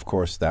 Yeah. And, of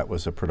course, that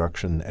was a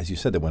production, as you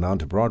said, that went on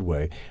to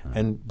Broadway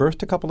and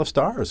birthed a couple of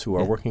stars who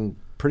are working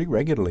pretty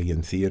regularly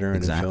in theater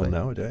and in film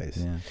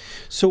nowadays. Yeah.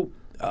 So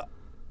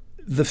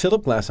the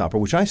Philip Glass opera,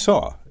 which I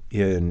saw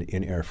in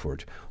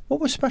Erfurt, what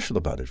was special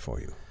about it for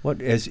you?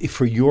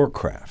 For your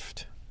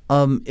craft?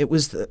 It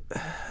was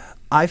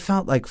I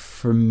felt like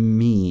for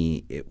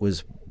me it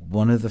was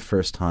one of the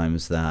first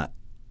times that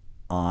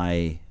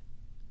I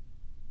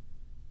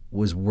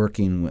was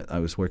working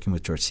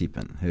with George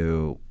Siepen,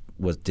 who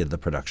did the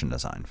production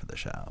design for the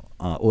show.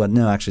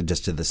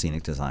 Just did the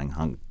scenic design.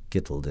 Hank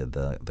Gittel did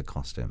the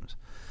costumes.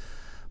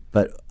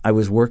 But I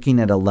was working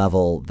at a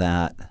level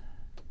that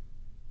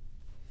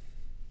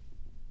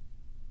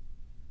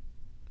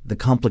the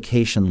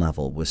complication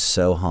level was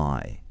so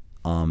high.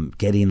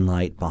 Getting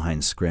light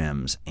behind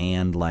scrims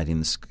and lighting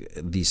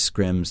these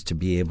scrims to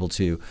be able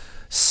to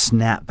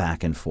snap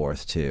back and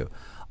forth too.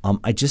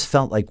 I just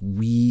felt like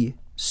we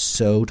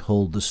so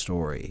told the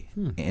story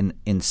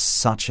in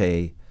such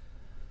a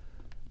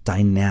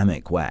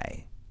dynamic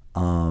way.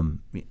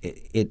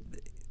 It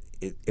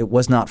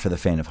was not for the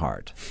faint of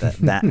heart.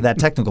 That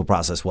technical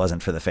process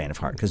wasn't for the faint of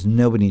heart because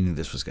nobody knew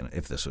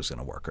if this was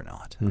gonna work or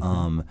not.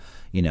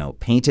 Mm-hmm.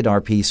 Painted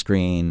RP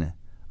screen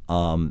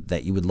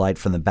that you would light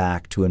from the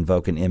back to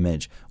invoke an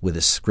image with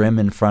a scrim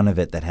in front of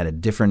it that had a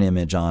different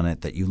image on it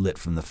that you lit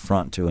from the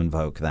front to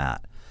invoke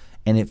that.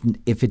 And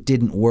if it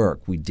didn't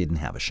work, we didn't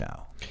have a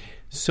show.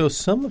 So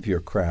some of your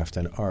craft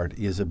and art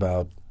is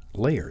about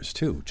layers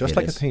too, just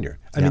like a painter.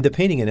 I Yeah. mean, the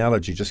painting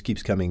analogy just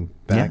keeps coming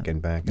back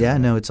and back. Yeah,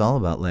 no, it's all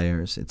about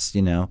layers. It's,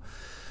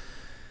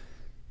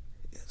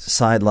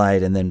 side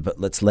light but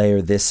let's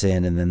layer this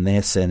in and then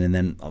this in. And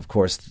then, of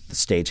course, the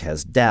stage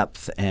has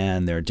depth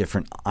and there are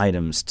different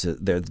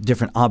there are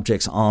different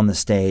objects on the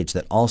stage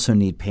that also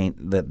need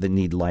paint, that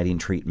need lighting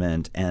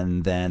treatment.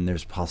 And then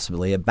there's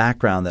possibly a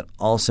background that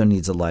also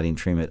needs a lighting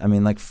treatment. I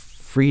mean, like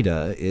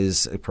Frida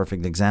is a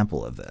perfect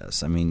example of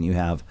this. I mean, you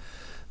have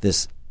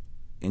this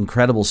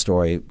incredible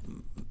story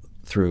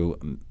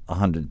through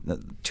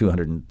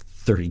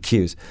 230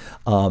 cues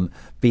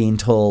being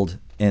told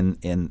in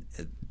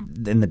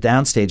the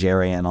downstage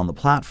area and on the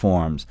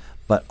platforms,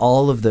 but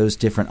all of those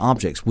different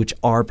objects, which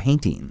are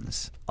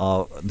paintings,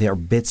 they're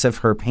bits of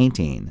her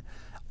painting,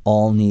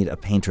 all need a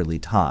painterly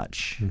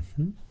touch.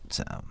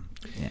 So,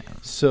 yeah.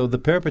 So the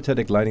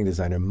peripatetic lighting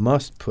designer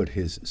must put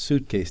his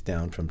suitcase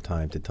down from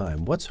time to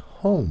time. What's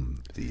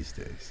home these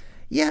days?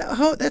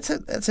 Yeah, that's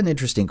an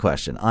interesting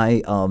question.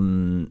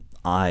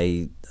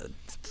 I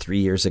 3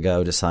 years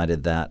ago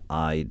decided that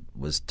I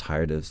was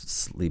tired of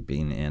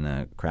sleeping in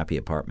a crappy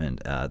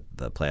apartment at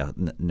the Playhouse.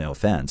 No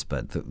offense,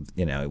 but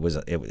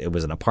it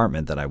was an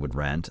apartment that I would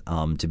rent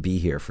to be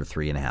here for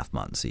 3.5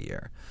 months a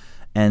year,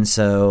 and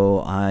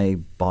so I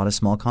bought a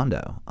small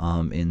condo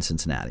in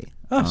Cincinnati.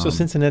 So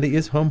Cincinnati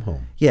is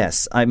home.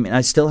 Yes, I mean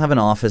I still have an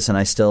office, and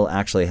I still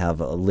actually have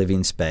a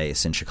living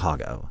space in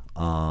Chicago,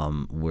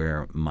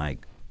 where my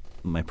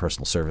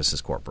personal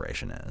services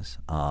corporation is.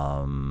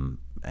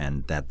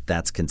 And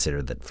that's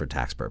considered that for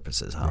tax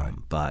purposes home. Right.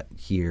 But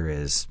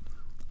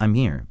I'm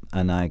here,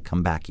 and I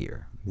come back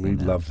here. We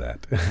love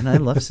that. And I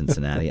love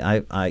Cincinnati.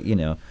 I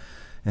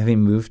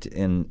having moved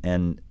in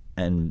and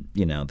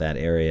that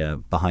area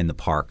behind the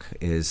park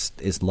is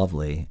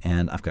lovely,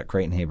 and I've got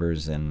great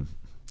neighbors, and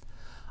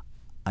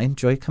I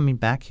enjoy coming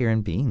back here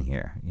and being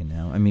here.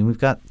 I mean we've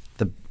got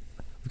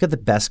the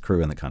best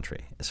crew in the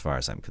country as far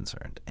as I'm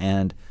concerned,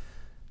 and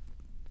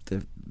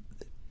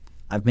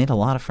I've made a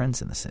lot of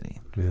friends in the city.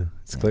 Yeah,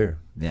 it's clear.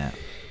 Yeah.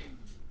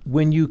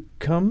 When you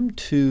come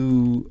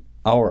to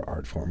our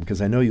art form,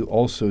 because I know you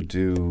also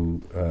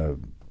do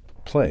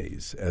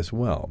plays as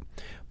well,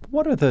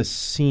 what are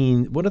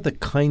the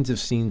kinds of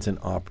scenes in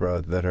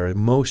opera that are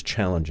most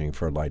challenging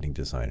for a lighting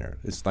designer?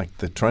 It's like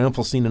the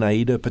triumphal scene in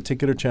Aida, a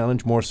particular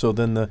challenge, more so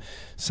than the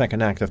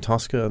second act of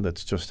Tosca,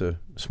 that's just a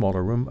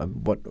smaller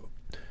room.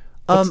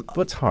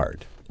 What's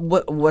hard?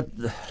 What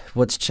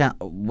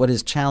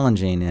is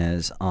challenging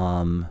is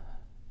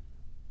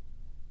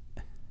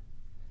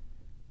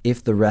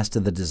if the rest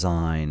of the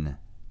design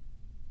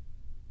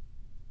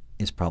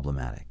is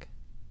problematic,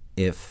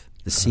 if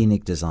the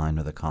scenic design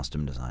or the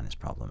costume design is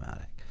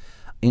problematic.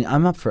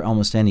 I'm up for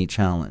almost any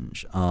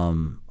challenge.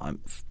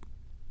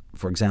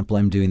 For example,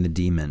 I'm doing the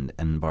Demon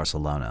in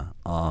Barcelona,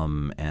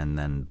 and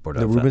then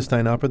Bordeaux. The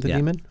Rubinstein opera, the yeah,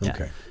 Demon? Yeah.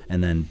 Okay.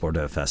 And then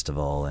Bordeaux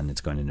Festival, and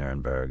it's going to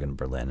Nuremberg and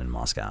Berlin and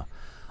Moscow.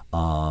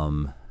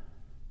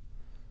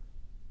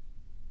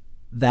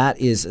 That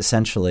is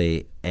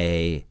essentially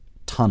a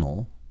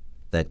tunnel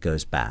that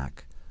goes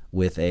back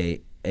with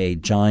a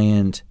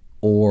giant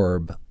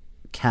orb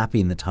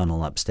capping the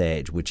tunnel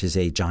upstage, which is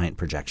a giant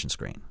projection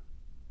screen.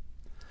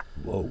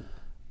 Whoa.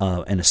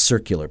 And a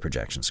circular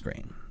projection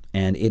screen.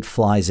 And it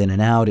flies in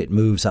and out. It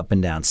moves up and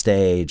down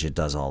stage. It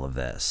does all of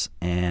this.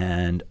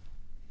 And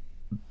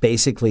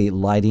basically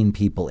lighting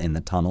people in the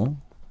tunnel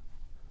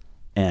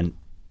and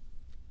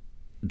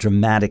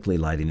dramatically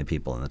lighting the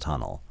people in the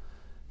tunnel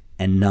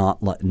and not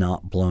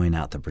blowing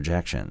out the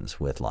projections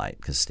with light,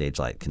 because stage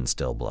light can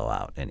still blow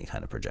out any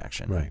kind of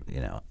projection. Right.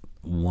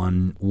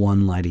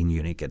 One lighting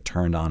unit get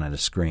turned on at a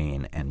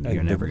screen, and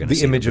you're never going to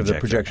see the image of the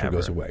projection ever.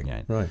 goes away.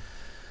 Yeah. Right.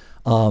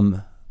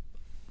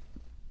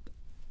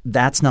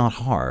 That's not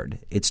hard.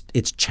 It's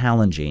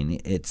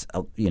challenging. It's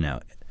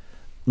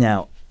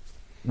now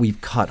we've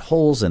cut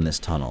holes in this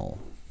tunnel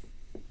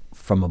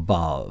from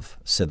above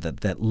so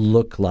that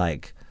look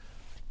like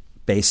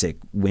basic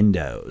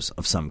windows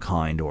of some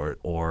kind,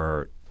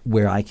 or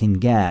where I can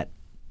get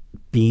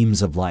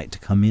beams of light to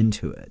come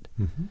into it.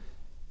 Mm-hmm.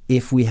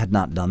 If we had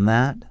not done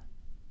that,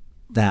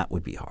 that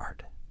would be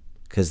hard,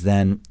 because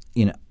then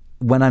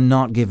when I'm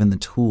not given the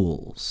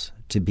tools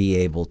to be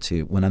able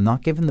to, when I'm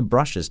not given the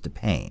brushes to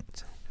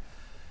paint,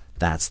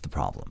 that's the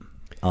problem.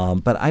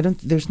 But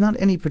there's not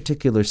any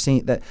particular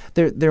scene that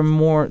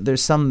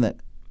there's some that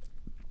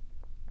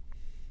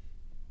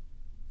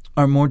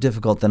are more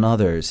difficult than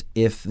others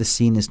if the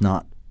scene is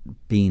not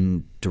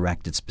being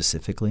directed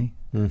specifically.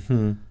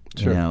 Mm-hmm.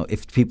 Sure.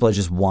 If people are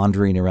just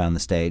wandering around the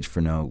stage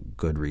for no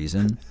good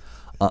reason.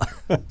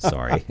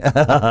 Sorry.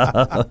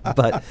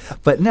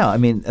 but no, I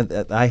mean,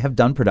 I have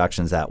done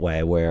productions that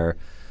way where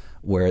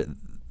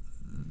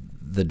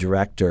the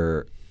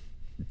director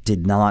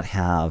did not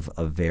have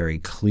a very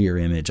clear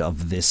image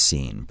of this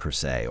scene per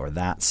se or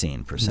that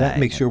scene per se. That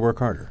makes your work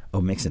harder. Oh,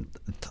 it makes it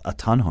a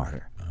ton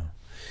harder.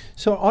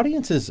 So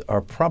audiences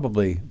are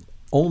probably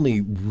only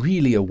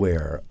really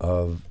aware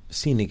of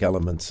scenic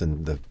elements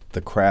and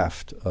the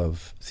craft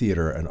of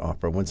theater and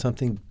opera when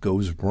something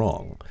goes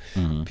wrong.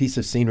 Mm-hmm. A piece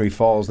of scenery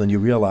falls, then you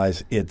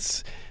realize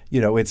it's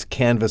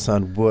canvas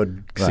on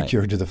wood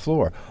secured to the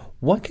floor.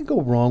 What can go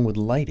wrong with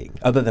lighting,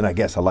 other than, I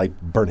guess, a light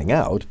burning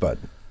out? But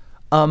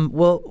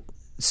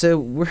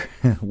so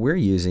we're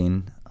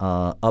using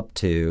up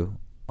to.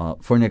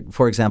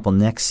 For example,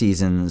 next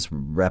season's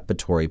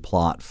repertory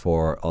plot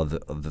for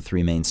the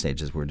three main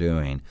stages we're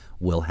doing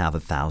will have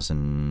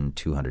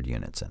 1,200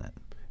 units in it.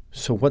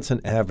 So what's an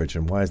average,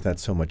 and why is that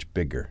so much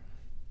bigger?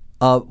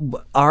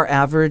 Our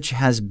average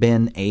has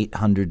been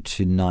 800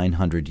 to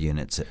 900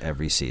 units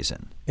every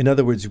season. In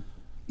other words,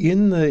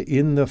 in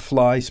the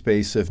fly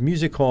space of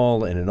music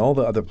hall and in all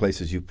the other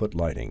places you put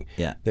lighting,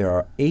 there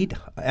are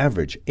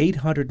average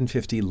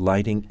 850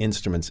 lighting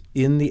instruments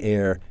in the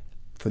air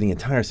for the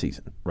entire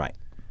season. Right.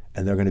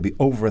 and they're going to be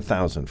over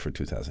 1,000 for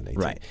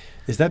 2018. Right.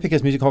 Is that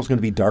because music hall is going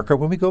to be darker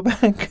when we go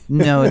back?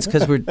 No, it's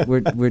because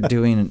we're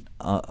doing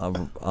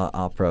a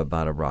opera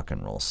about a rock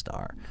and roll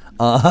star.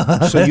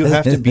 So you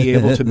have to be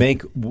able to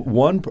make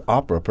one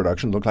opera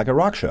production look like a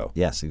rock show.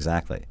 Yes,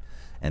 exactly.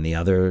 And the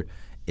other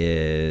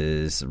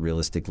is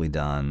realistically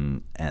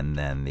done, and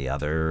then the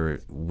other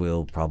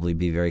will probably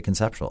be very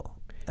conceptual.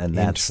 And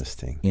that's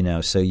interesting.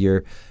 So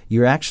you're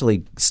actually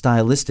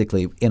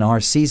stylistically in our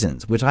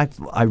seasons, which I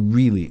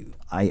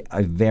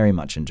very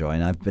much enjoy,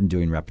 and I've been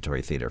doing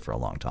repertory theater for a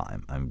long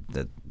time.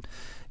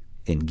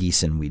 In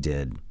Gießen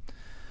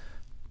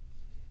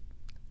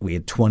we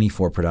had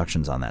 24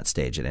 productions on that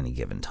stage at any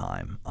given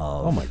time.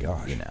 Oh my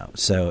gosh!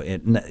 So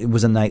it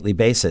was a nightly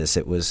basis.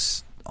 It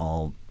was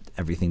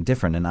everything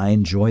different, and I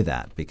enjoy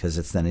that because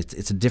it's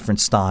a different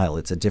style.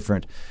 It's a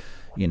different.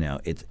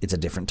 It's a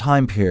different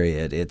time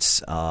period.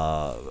 It's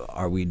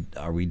are we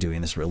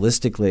doing this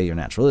realistically or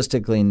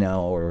naturalistically?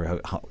 No. Or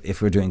if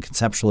we're doing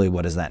conceptually,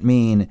 what does that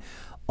mean?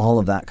 All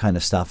of that kind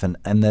of stuff. And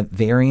the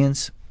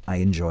variance I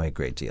enjoy a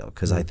great deal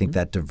because I think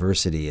that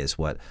diversity is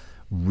what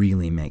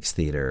really makes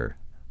theater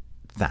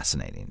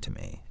fascinating to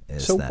me.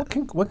 So what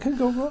can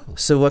go wrong?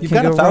 So what You've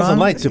can got go 1,000 wrong?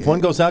 lights. If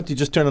one goes out, do you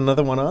just turn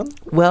another one on?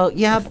 Well,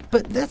 yeah,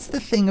 but that's the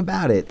thing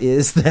about it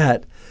is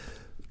that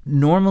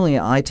normally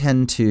I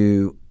tend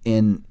to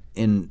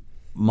in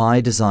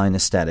my design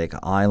aesthetic,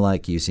 I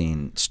like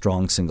using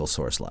strong single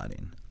source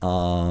lighting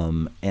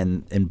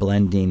and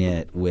blending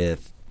it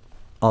with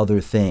other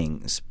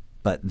things.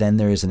 But then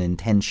there is an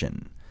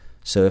intention.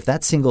 So if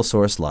that single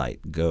source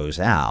light goes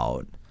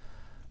out,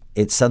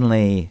 it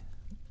suddenly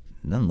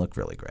doesn't look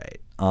really great.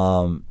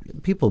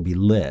 People will be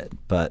lit,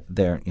 but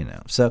they're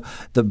So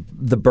the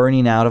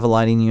burning out of a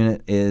lighting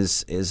unit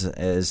is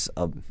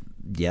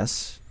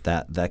yes,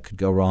 that could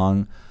go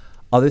wrong.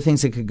 Other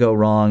things that could go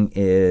wrong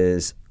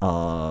is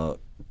a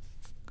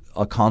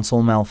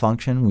console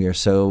malfunction. We are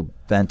so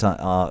bent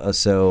on,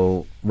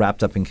 so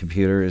wrapped up in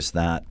computers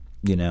that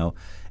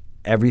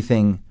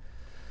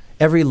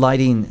every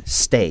lighting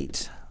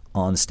state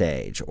on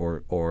stage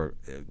or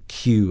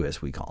cue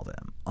as we call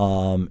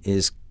them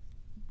is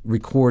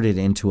recorded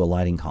into a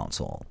lighting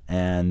console,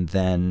 and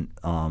then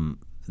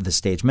the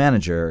stage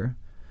manager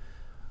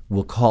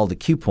will call the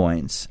cue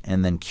points,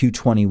 and then cue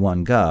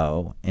 21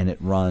 go, and it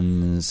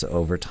runs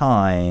over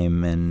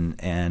time,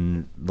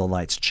 and the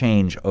lights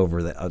change over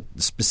a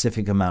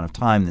specific amount of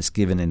time that's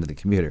given into the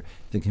computer.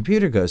 If the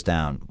computer goes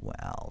down,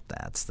 well,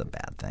 that's the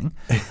bad thing.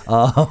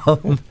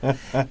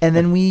 And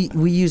then we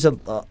use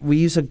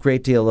a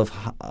great deal of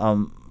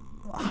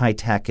high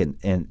tech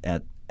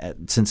at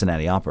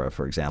Cincinnati Opera,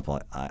 for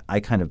example. I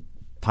kind of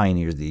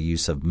pioneered the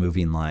use of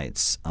moving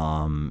lights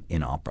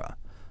in opera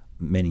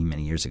many,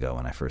 many years ago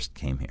when I first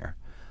came here,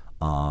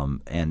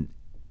 and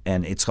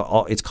it's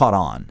caught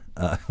on.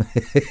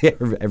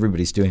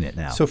 Everybody's doing it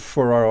now. So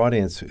for our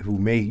audience who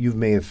you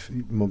may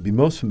be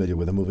most familiar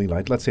with a moving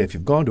light, let's say if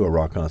you've gone to a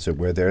rock concert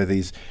where there are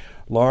these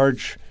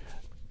large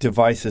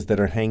devices that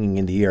are hanging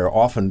in the air,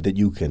 often that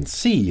you can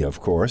see, of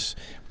course.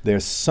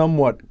 They're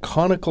somewhat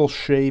conical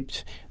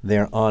shaped.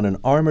 They're on an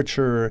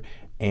armature,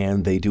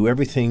 and they do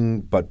everything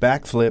but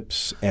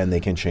backflips, and they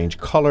can change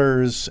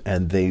colors,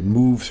 and they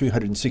move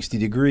 360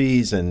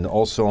 degrees and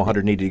also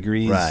 180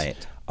 degrees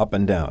up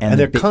and down. And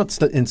they're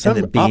constant in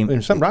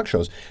some rock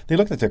shows. They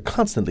look like they're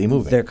constantly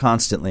moving. They're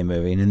constantly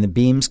moving, and the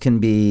beams can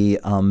be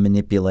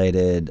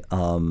manipulated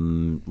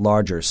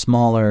larger,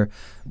 smaller.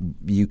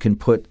 You can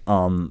put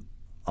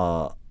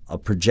a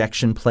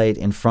projection plate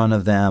in front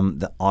of them,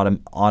 the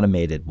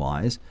automated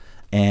wise,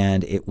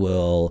 and it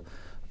will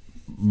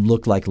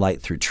look like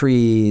light through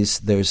trees.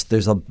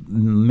 There's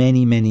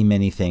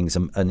many things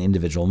an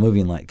individual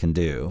moving light can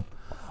do.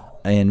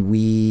 And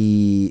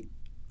we,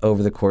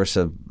 over the course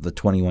of the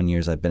 21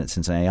 years I've been at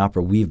Cincinnati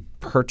Opera, we've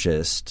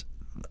purchased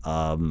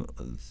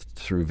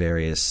through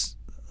various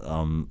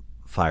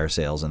fire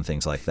sales and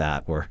things like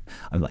that, where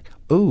I'm like,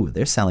 oh,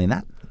 they're selling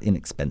that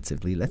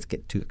inexpensively. Let's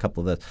get to a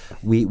couple of those.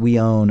 We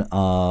own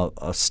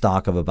a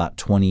stock of about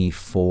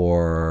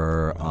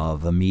 24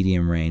 of a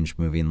medium range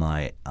moving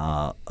light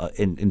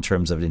in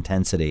terms of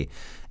intensity,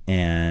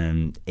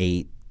 and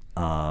 8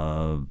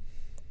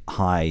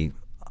 high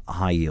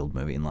yield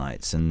moving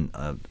lights, and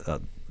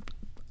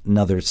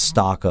another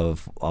stock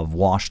of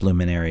washed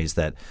luminaries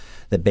that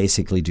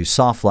basically do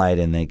soft light,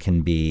 and they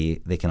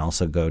can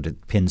also go to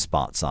pin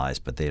spot size,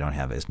 but they don't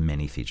have as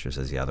many features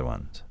as the other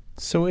ones.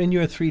 So in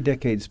your 3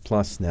 decades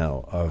plus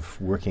now of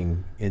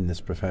working in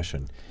this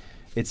profession,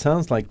 it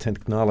sounds like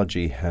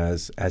technology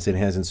has, as it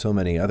has in so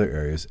many other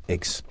areas,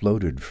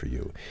 exploded for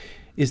you.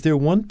 Is there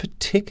one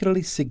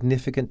particularly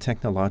significant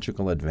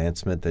technological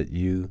advancement that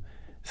you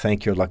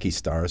thank your lucky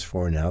stars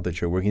for now that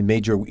you're working?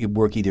 Made your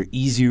work either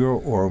easier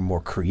or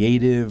more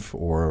creative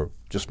or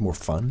just more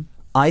fun?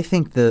 I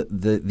think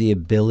the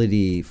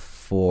ability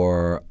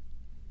for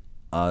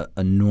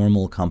a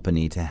normal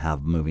company to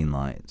have moving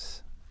lights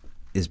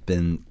has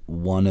been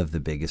one of the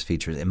biggest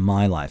features in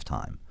my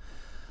lifetime.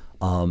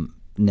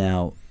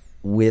 Now,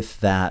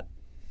 with that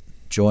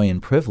joy and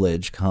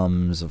privilege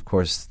comes, of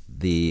course,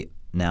 the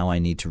now I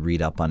need to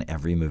read up on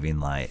every moving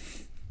light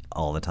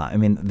all the time. I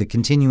mean, the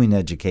continuing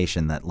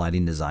education that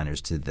lighting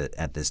designers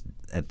at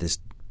this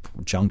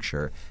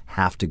juncture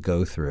have to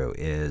go through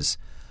is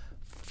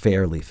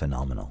fairly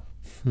phenomenal.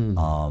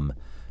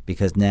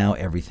 Because now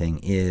everything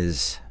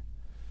is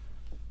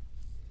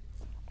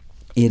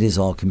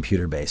all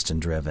computer-based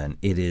and driven.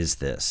 It is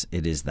this.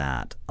 It is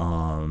that.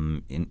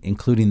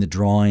 Including the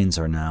drawings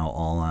are now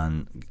all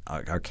on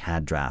our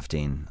CAD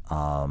drafting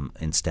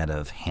instead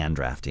of hand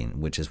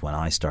drafting, which is when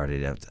I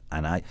started.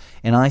 And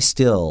I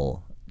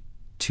still,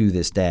 to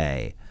this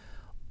day,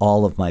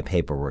 all of my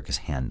paperwork is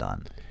hand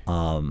done.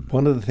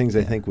 One of the things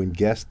I think when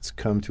guests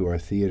come to our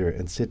theater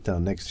and sit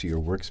down next to your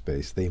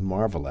workspace, they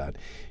marvel at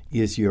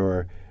is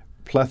your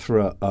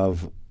plethora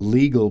of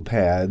legal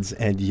pads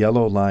and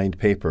yellow-lined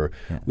paper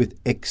with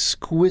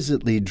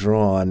exquisitely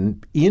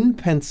drawn, in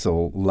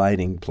pencil,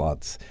 lighting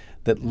plots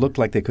that look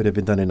like they could have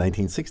been done in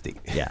 1960.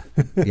 Yeah.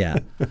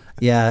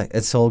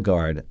 It's old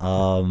guard.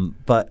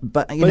 But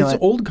it's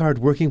old guard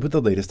working with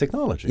the latest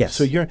technology. Yes,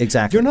 so you're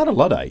not a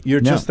Luddite.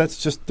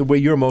 That's just the way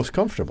you're most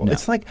comfortable. No.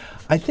 It's like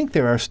I think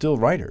there are still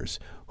writers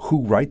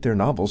who write their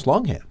novels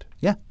longhand.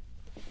 Yeah,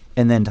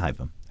 and then type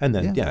them. And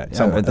then,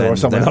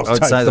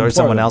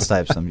 someone else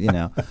types them,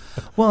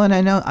 Well, and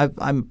I know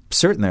I'm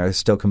certain there are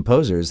still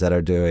composers that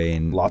are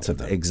doing lots of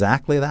them.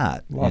 Exactly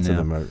that. Lots of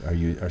them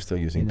are still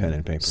using pen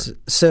and paper.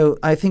 So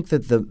I think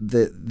that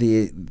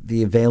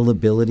the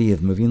availability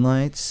of moving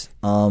lights.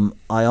 I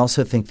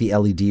also think the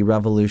LED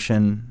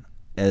revolution,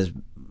 as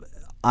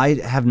I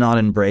have not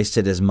embraced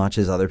it as much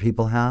as other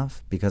people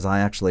have, because I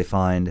actually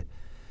find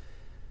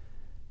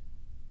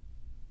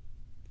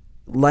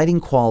lighting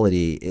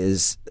quality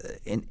is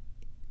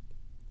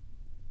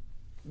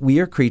we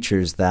are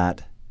creatures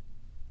that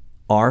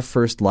our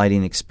first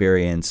lighting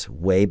experience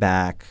way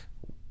back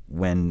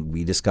when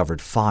we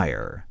discovered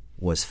fire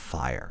was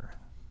fire.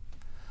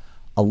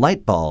 A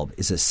light bulb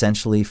is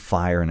essentially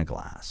fire in a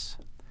glass,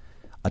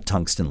 a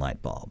tungsten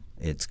light bulb.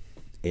 It's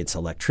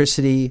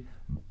electricity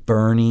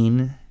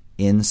burning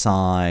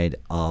inside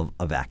of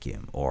a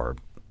vacuum or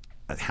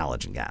a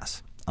halogen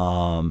gas.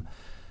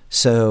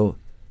 So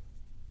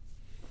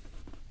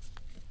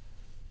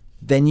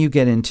then you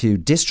get into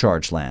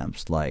discharge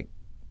lamps like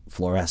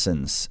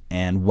fluorescence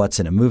and what's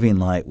in a moving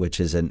light, which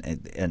is an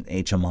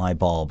HMI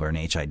bulb or an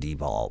HID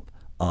bulb,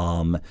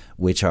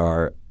 which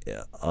are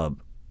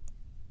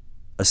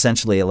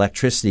essentially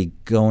electricity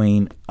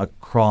going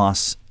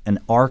across an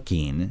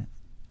arcing.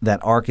 That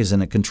arc is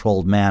in a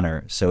controlled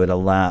manner, so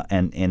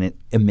and it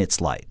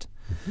emits light.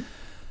 Mm-hmm.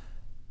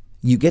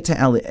 You get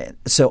to LED.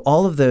 So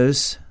all of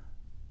those,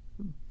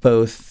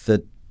 both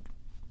the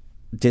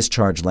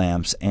discharge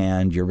lamps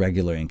and your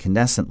regular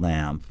incandescent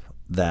lamp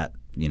that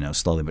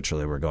slowly but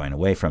surely we're going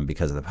away from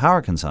because of the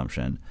power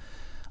consumption,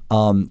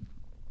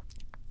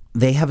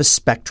 they have a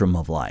spectrum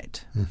of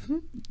light. Mm-hmm.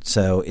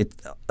 So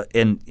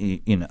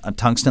a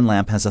tungsten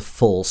lamp has a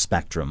full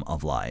spectrum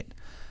of light.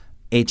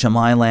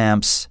 HMI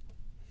lamps,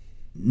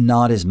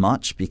 not as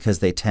much because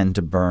they tend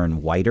to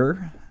burn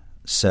whiter.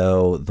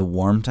 So the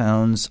warm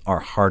tones are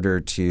harder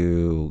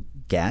to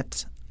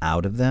get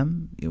out of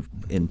them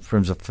in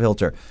terms of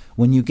filter.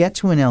 When you get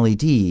to an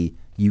LED,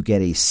 you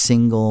get a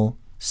single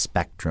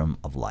spectrum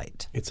of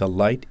light. It's a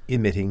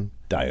light-emitting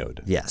diode.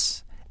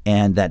 Yes.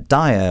 And that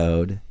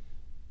diode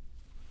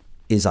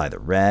is either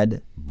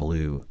red,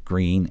 blue,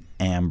 green,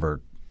 amber.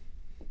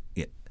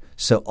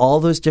 So all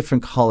those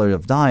different colors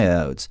of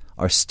diodes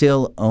are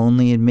still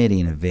only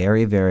emitting a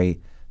very,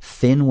 very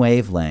thin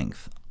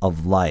wavelength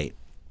of light.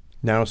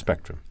 Now a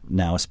spectrum,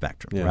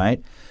 yeah.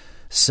 Right?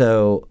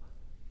 So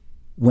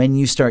when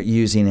you start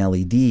using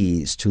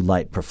LEDs to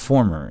light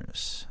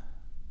performers,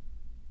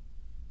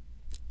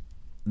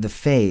 the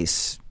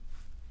face,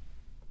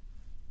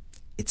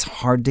 it's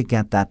hard to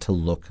get that to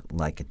look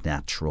like a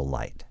natural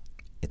light.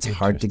 It's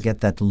hard to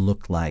get that to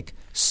look like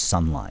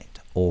sunlight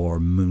or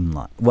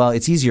moonlight. Well,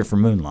 it's easier for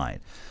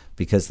moonlight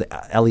because the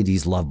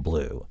LEDs love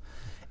blue.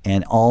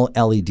 And all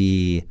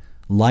LED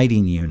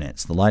lighting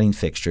units, the lighting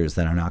fixtures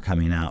that are now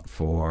coming out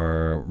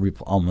for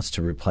almost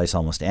to replace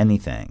almost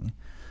anything,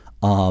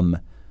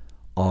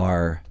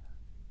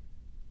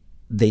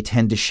 they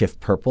tend to shift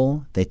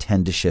purple, they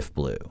tend to shift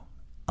blue.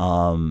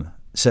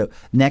 So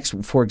next,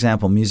 for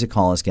example, Music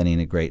Hall is getting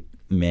a great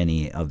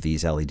many of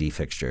these LED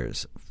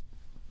fixtures,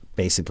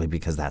 basically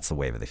because that's the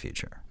wave of the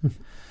future.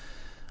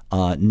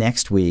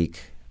 Next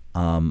week,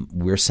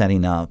 we're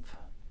setting up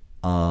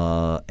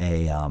a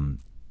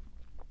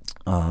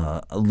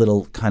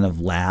little kind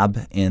of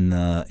lab in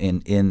the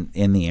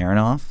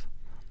Aronoff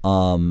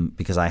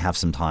because I have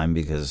some time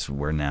because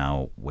we're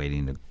now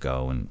waiting to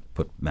go and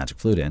put Magic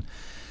Flute in.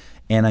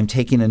 And I'm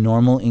taking a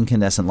normal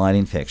incandescent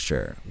lighting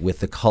fixture with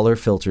the color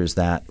filters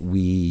that we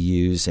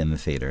use in the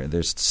theater.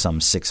 There's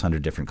some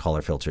 600 different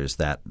color filters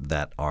that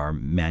are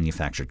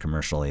manufactured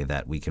commercially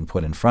that we can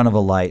put in front of a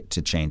light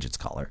to change its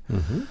color.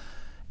 Mm-hmm.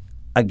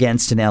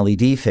 Against an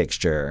LED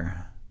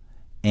fixture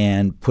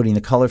and putting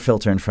the color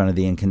filter in front of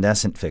the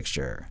incandescent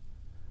fixture,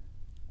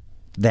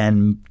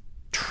 then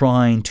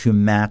trying to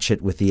match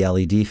it with the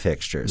LED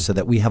fixtures so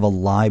that we have a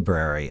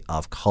library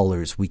of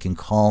colors we can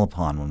call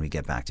upon when we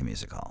get back to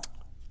music hall.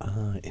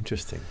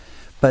 Interesting.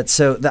 But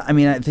so, I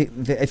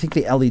think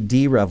the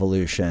LED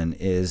revolution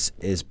is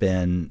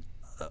been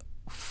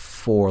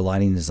for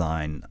lighting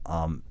design.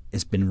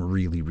 It's been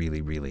really,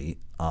 really, really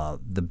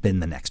been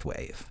the next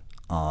wave.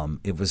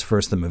 It was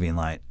first the moving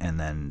light, and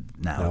then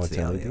now it's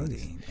the LED.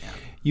 Yeah.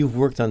 You've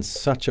worked on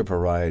such a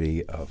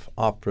variety of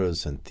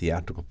operas and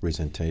theatrical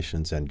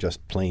presentations and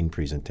just plain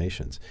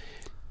presentations.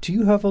 Do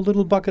you have a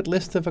little bucket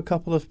list of a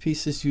couple of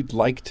pieces you'd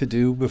like to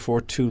do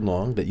before too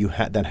long that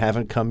that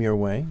haven't come your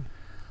way?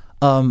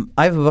 I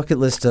have a bucket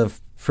list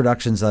of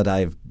productions that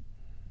I've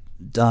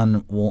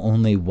done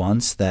only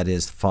once. That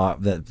is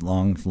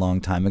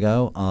long time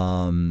ago.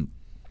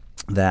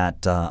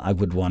 That I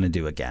would want to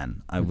do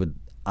again. I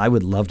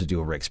would love to do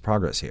a Rake's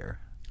Progress here.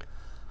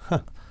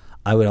 Huh.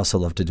 I would also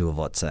love to do a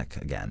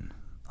Wozzeck again.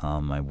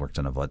 I worked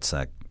on a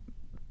Wozzeck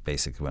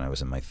basically when I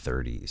was in my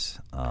 30s.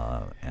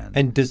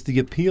 And does the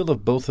appeal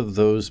of both of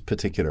those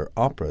particular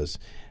operas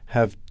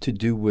have to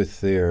do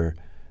with their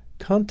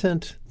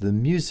content, the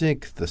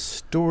music, the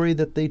story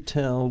that they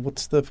tell?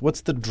 What's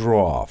the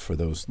draw for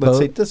those?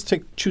 Let's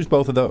choose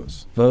both of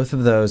those. Both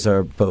of those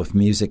are both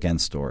music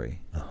and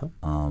story.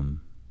 Uh-huh.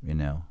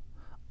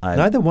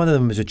 Neither one of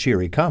them is a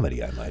cheery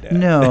comedy, I might add.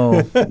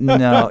 No.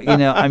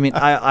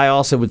 I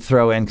also would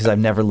throw in, because I've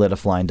never lit a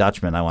Flying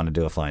Dutchman, I want to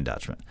do a Flying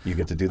Dutchman. You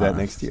get to do that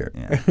next year.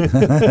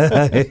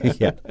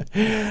 Yeah.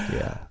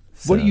 Yeah.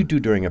 What do you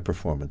do during a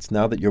performance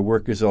now that your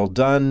work is all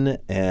done?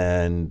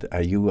 And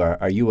are you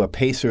a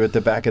pacer at the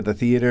back of the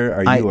theater?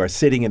 Are you a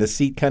sitting in a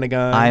seat kind of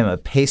guy? I am a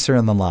pacer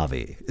in the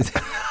lobby.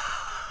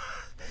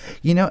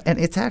 And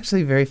it's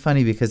actually very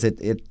funny because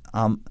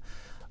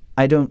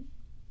I don't.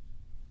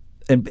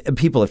 And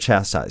people have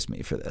chastised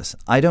me for this.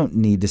 I don't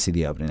need to see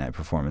the opening night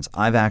performance.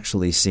 I've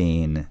actually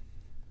seen,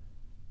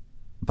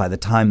 by the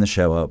time the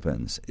show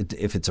opens,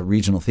 if it's a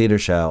regional theater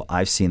show,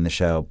 I've seen the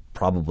show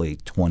probably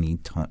 20,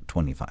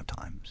 25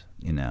 times,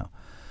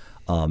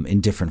 in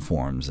different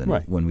forms.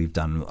 And when we've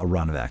done a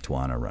run of Act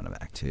One or a run of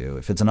Act Two.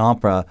 If it's an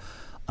opera,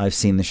 I've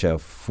seen the show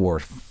four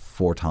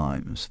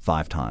times,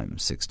 5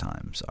 times, 6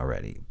 times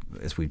already,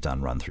 as we've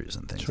done run-throughs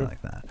and things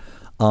like that.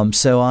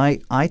 So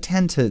I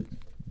tend to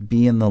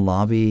be in the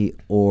lobby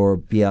or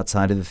be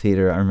outside of the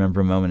theater. I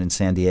remember a moment in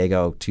San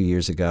Diego 2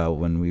 years ago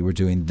when we were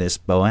doing this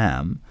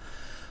Bohème,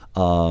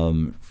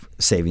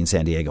 saving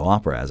San Diego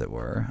Opera, as it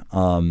were.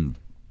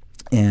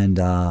 And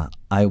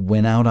I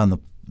went out on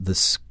the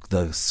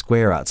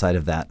square outside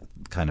of that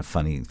kind of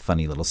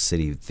funny little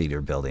city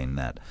theater building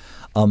that.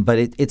 But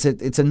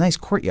it's a nice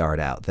courtyard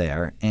out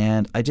there,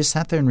 and I just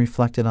sat there and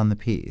reflected on the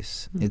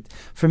piece.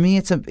 For me,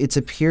 it's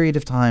a period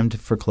of time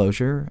for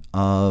closure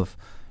of.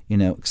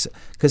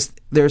 Because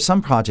there are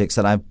some projects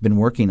that I've been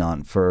working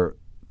on for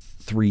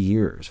 3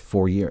 years,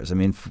 4 years. I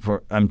mean,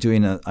 I'm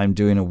doing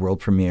a world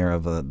premiere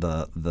of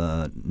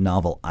the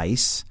novel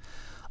Ice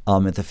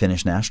at the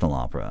Finnish National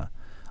Opera,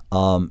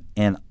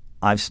 and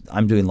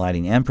I'm doing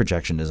lighting and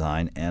projection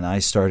design, and I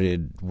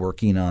started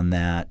working on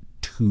that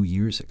 2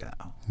 years ago,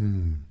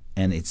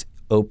 and it's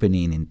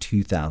opening in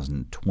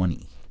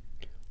 2020.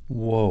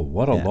 Whoa,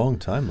 what a long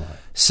timeline.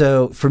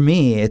 So for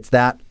me, it's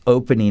that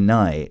opening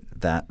night,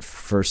 that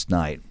first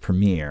night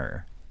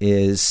premiere,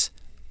 is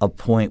a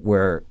point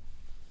where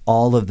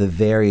all of the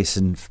various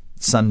and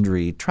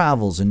sundry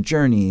travels and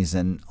journeys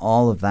and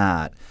all of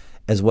that,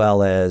 as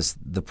well as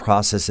the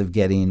process of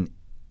birthing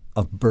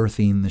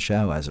the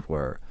show, as it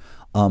were,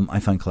 I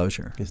find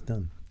closure. It's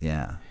done.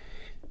 Yeah.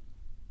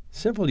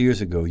 Several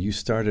years ago, you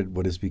started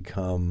what has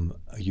become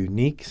a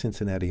unique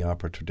Cincinnati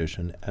opera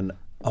tradition and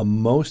a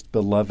most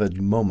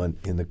beloved moment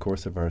in the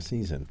course of our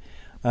season.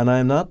 And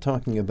I'm not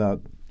talking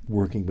about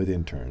working with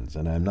interns,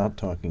 and I'm not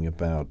talking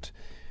about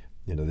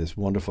this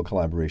wonderful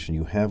collaboration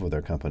you have with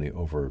our company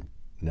over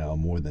now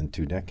more than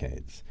 2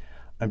 decades.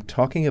 I'm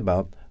talking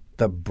about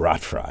the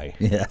Bratfrei.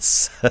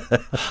 Yes.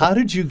 How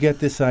did you get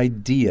this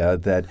idea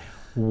that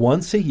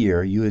once a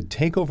year you would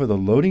take over the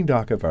loading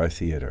dock of our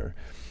theater,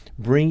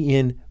 bring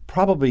in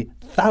probably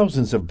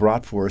thousands of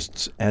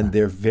bratwursts and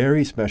their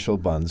very special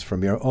buns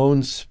from your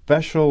own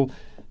special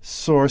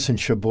source in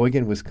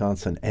Sheboygan,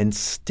 Wisconsin, and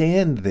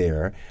stand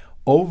there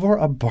over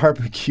a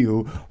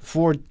barbecue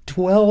for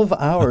 12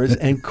 hours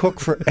and cook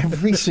for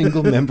every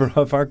single member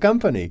of our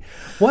company?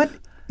 What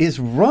is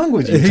wrong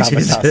with you,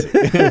 Thomas Hasse?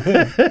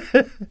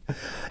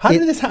 How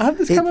did this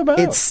come about?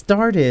 It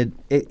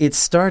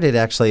started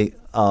actually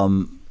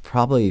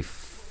probably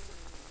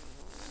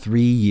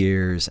 3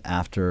 years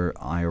after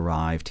I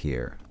arrived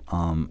here.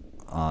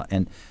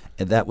 And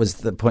that was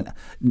the point.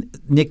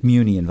 Nick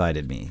Muni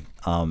invited me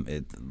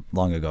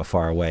long ago,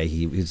 far away.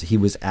 He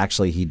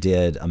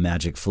did a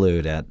magic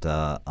flute at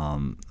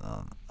in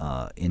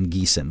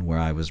Gießen, where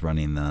I was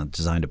running the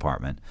design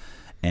department,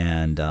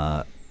 and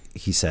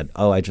he said,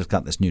 "Oh, I just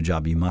got this new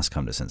job. You must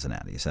come to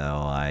Cincinnati."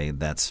 So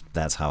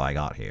that's how I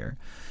got here,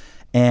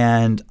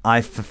 and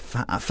I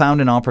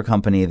found an opera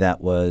company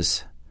that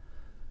was.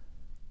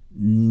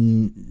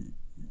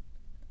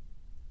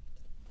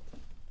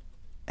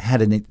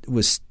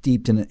 was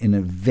steeped in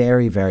a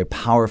very, very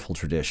powerful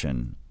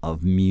tradition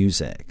of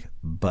music,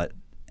 but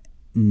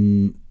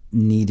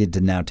needed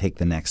to now take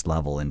the next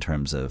level in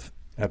terms of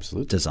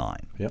Absolutely.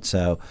 design. Yep.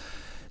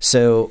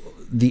 So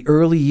the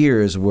early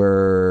years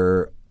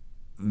were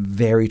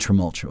very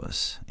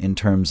tumultuous in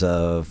terms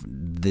of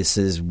this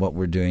is what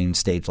we're doing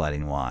stage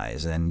lighting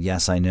wise, and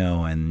yes I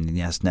know, and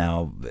yes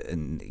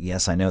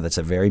I know that's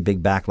a very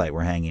big backlight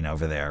we're hanging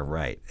over there,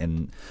 right?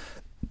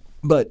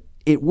 But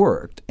it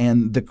worked,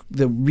 and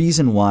the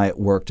reason why it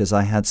worked is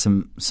I had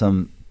some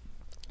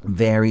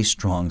very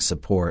strong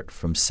support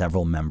from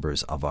several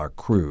members of our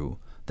crew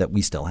that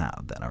we still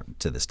have, that are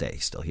to this day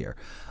still here,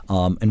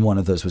 and one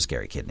of those was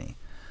Gary Kidney.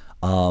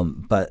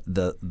 But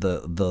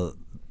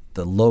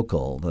the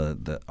local,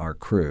 our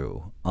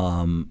crew,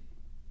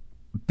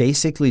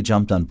 basically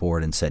jumped on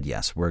board and said,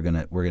 yes, we're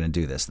gonna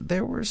do this.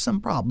 There were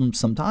some problems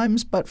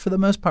sometimes, but for the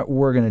most part,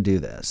 we're gonna do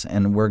this,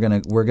 and we're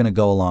gonna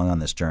go along on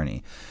this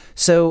journey.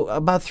 So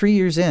about 3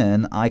 years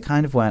in, I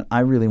kind of went, I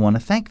really want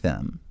to thank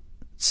them.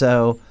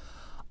 So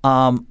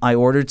I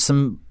ordered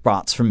some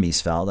brats from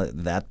Miesfeld.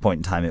 At that point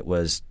in time, it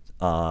was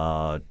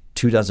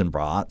 2 dozen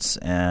brats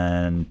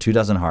and 2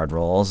 dozen hard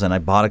rolls, and I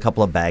bought a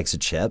couple of bags of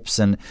chips,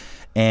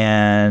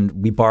 and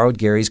we borrowed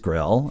Gary's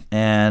grill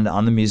and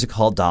on the music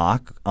hall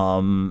dock,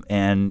 and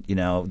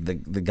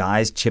the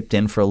guys chipped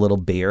in for a little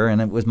beer,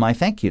 and it was my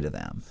thank you to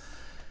them.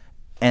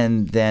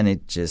 And then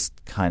it just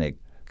kind of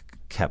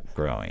kept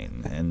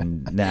growing,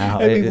 and now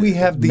we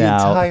have the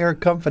entire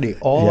company,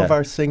 all Yeah. of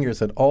our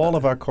singers and all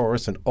of our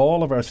chorus and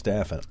all of our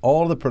staff and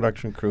all of the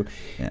production crew.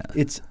 Yeah.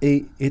 It's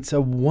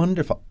a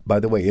wonderful. By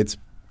the way, it's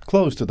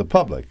closed to the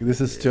public. This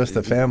is just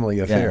a family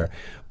affair,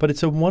 but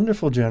it's a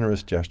wonderful,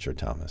 generous gesture,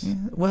 Thomas.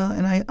 Well,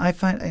 and I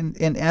find,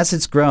 and as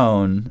it's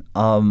grown,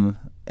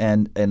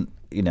 and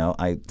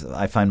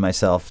I find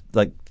myself,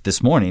 like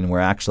this morning,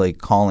 we're actually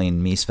calling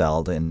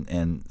Miesfeld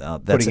and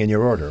that's Putting in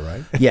your order,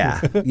 right?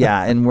 yeah,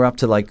 and we're up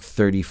to like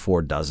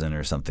 34 dozen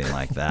or something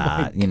like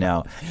that,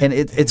 And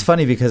it's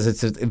funny because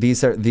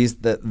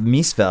the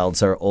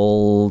Miesfelds are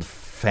old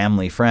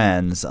family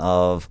friends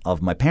of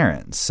my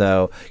parents.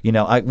 So,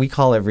 we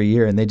call every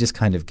year and they just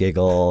kind of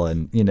giggle,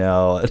 and,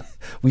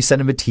 we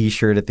send them a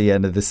T-shirt at the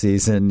end of the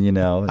season,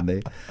 and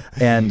they,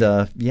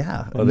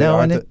 yeah. Well,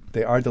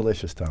 they are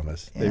delicious,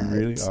 Thomas. They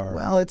really are.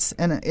 Well,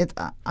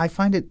 I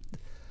find it,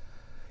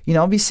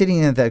 I'll be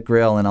sitting at that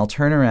grill and I'll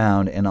turn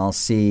around and I'll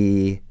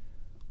see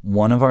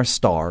one of our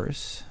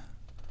stars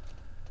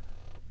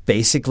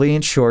basically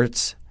in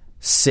shorts,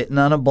 sitting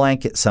on a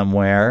blanket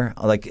somewhere,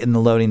 like in the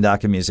loading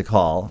dock of Music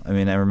Hall. I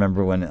mean, I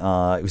remember when it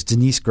was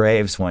Denise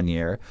Graves one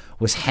year,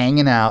 was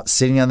hanging out,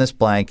 sitting on this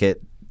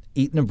blanket,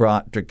 eating a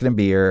brat, drinking a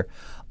beer,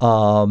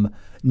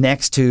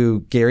 next to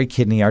Gary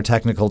Kidney, our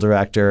technical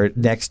director,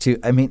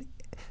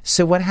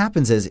 so what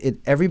happens is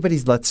everybody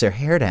lets their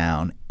hair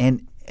down,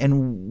 and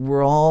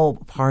we're all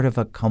part of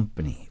a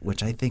company,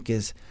 which I think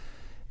is,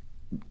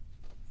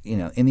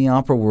 in the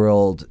opera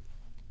world,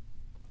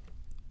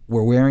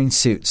 we're wearing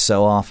suits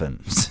so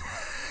often,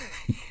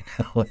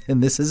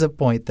 and this is a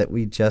point that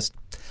we just.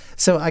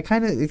 So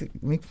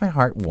it makes my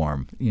heart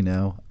warm,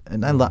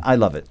 and I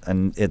love it,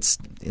 and it's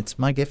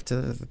my gift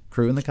to the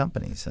crew and the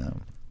company.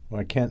 So,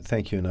 well, I can't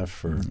thank you enough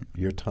for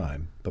your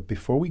time. But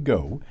before we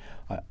go,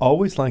 I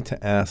always like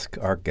to ask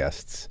our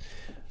guests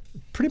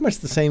pretty much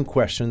the same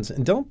questions,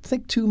 and don't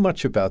think too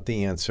much about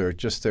the answer.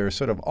 Just they're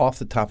sort of off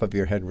the top of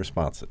your head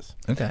responses.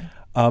 Okay.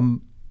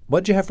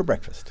 What'd you have for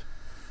breakfast?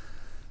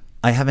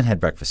 I haven't had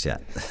breakfast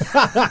yet.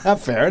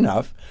 Fair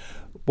enough.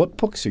 What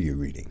books are you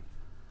reading?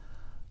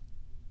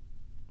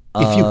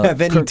 If you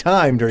have any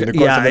time during the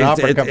course of an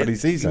opera company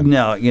season.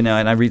 No,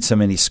 and I read so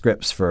many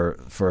scripts for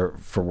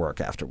work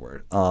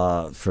afterward,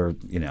 for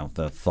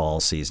the fall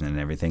season and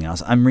everything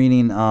else. I'm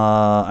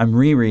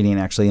rereading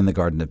actually In the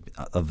Garden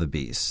of the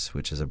Beasts,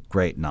 which is a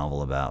great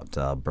novel about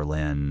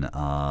Berlin,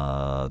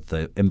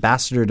 the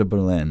ambassador to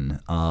Berlin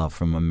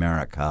from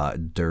America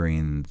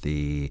during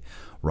the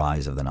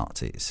rise of the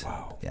Nazis.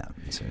 Wow. Yeah.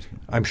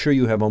 I'm sure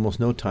you have almost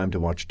no time to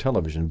watch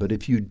television, but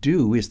if you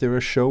do, is there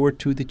a show or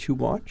two that you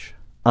watch?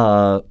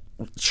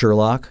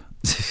 Sherlock.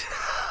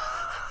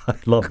 I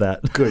love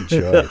that. Good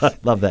choice. I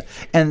love that.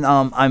 And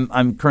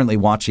I'm currently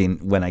watching,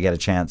 when I get a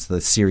chance,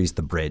 the series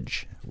The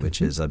Bridge,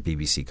 which is a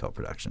BBC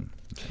co-production.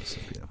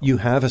 You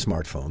have a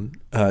smartphone.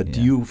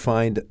 Do you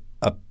find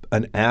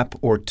an app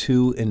or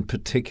two in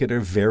particular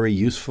very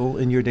useful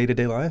in your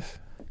day-to-day life?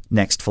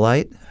 Next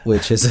Flight,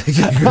 which is a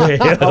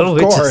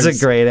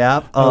great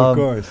app. Of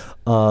course.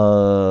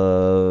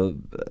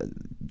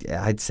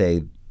 I'd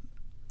say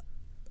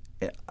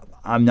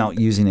I'm not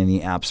using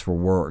any apps for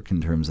work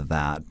in terms of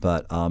that,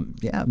 but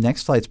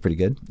Next Flight's pretty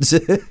good.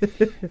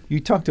 You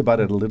talked about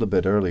it a little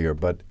bit earlier,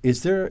 but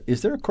is there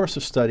a course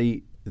of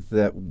study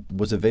that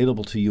was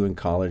available to you in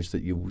college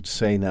that you would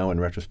say now in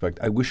retrospect,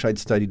 I wish I'd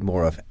studied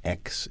more of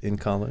X in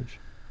college?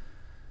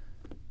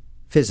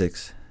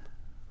 Physics.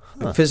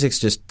 Huh. Physics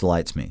just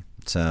delights me.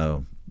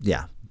 So,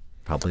 yeah,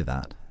 probably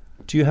that.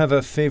 Do you have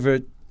a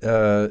favorite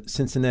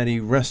Cincinnati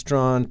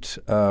restaurant,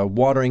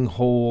 watering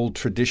hole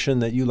tradition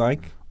that you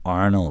like?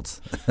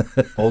 Arnold's.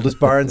 Oldest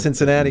bar in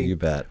Cincinnati. You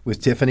bet.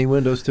 With Tiffany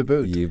windows to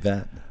boot. You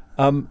bet.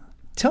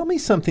 Tell me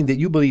something that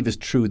you believe is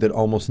true that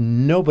almost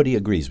nobody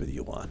agrees with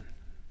you on.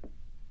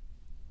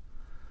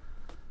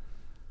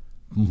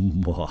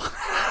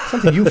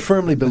 Something you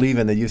firmly believe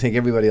in that you think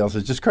everybody else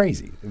is just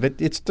crazy. But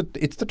it's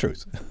the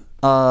truth.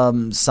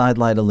 Side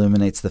light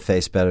illuminates the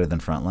face better than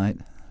front light.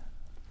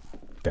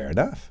 Fair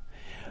enough.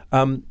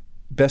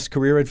 Best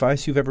career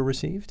advice you've ever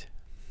received?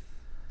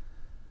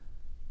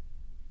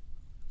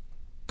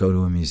 Go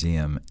to a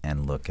museum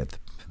and look at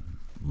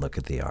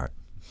the art.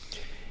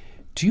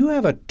 Do you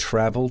have a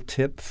travel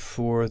tip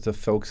for the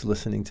folks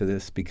listening to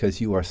this,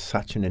 because you are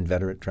such an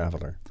inveterate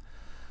traveler?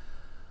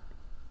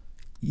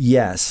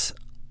 Yes.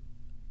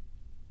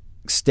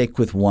 Stick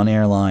with one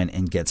airline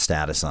and get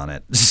status on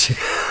it.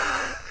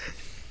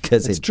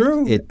 Because it's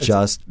true. It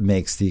just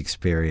makes the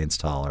experience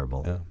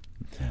tolerable. Yeah.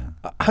 Yeah.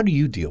 How do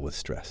you deal with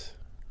stress?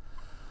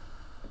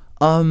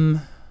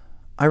 I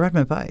ride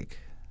my bike.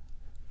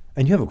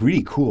 And you have a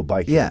really cool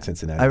bike here in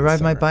Cincinnati. I ride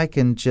my bike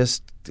and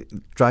just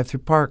drive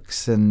through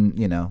parks, and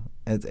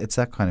it's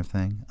that kind of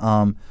thing.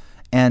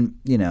 And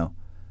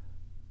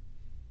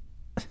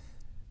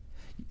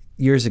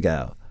years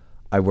ago,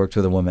 I worked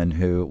with a woman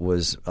who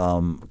was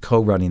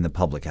co-running the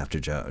Public after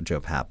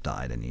Joe Papp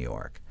died in New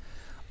York,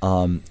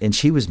 and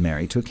she was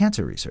married to a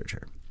cancer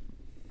researcher,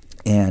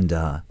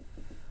 and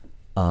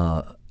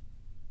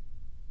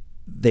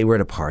they were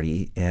at a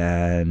party,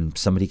 and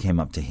somebody came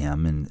up to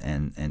him,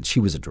 and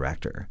she was a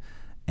director,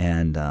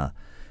 and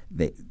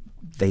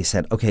they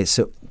said, okay,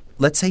 so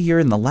let's say you're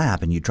in the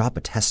lab and you drop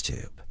a test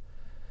tube,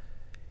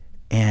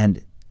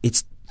 and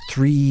it's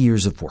 3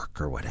 years of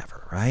work or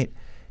whatever, right?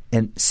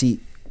 And see,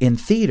 in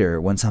theater,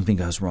 when something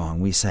goes wrong,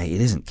 we say it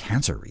isn't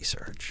cancer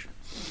research.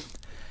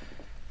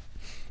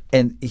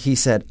 And he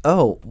said,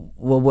 oh,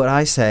 well, what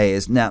I say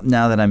is now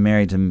that I'm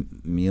married to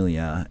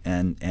Amelia,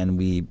 and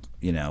we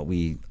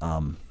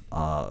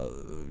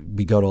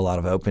go to a lot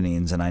of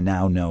openings, and I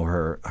now know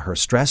her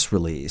stress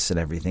release and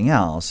everything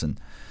else. And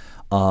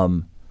I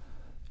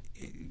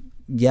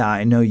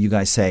know you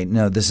guys say,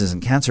 no, this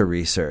isn't cancer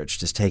research,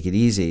 just take it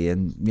easy.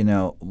 And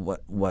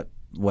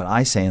what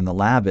I say in the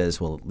lab is,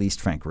 well, at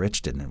least Frank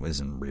Rich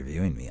wasn't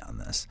reviewing me on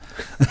this.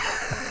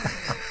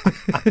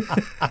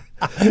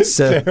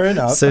 Fair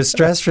enough. So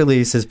stress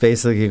release is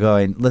basically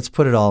going, let's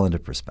put it all into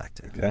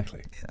perspective.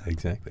 Exactly. Yeah.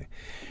 Exactly.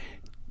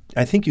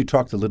 I think you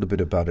talked a little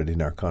bit about it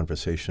in our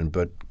conversation,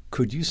 but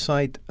could you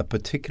cite a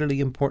particularly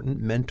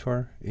important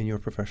mentor in your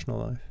professional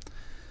life?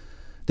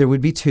 There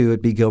would be two.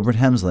 It'd be Gilbert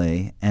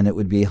Hemsley, and it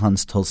would be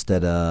Hans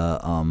Tolstede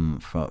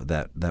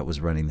that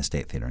was running the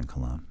State Theater in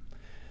Cologne.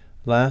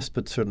 Last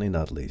but certainly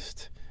not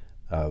least,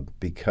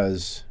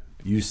 because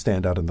you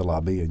stand out in the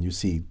lobby and you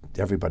see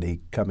everybody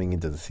coming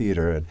into the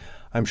theater, and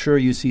I'm sure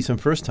you see some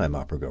first-time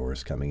opera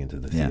goers coming into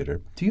the theater.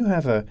 Do you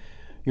have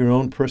your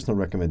own personal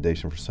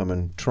recommendation for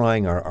someone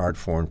trying our art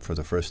form for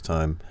the first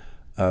time,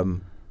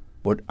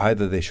 what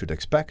either they should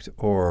expect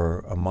or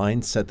a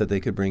mindset that they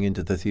could bring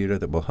into the theater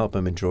that will help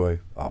them enjoy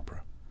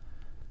opera?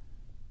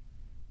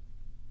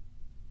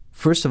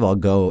 First of all,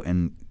 go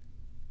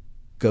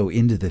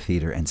into the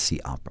theater and see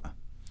opera.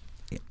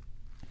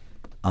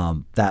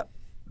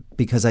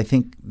 Because I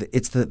think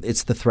it's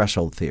the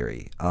threshold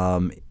theory.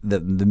 The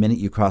minute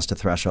you cross a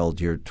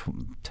threshold, you're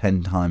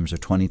 10 times or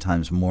 20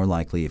 times more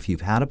likely, if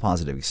you've had a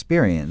positive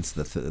experience,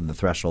 the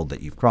threshold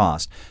that you've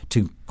crossed,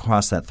 to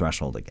cross that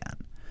threshold again.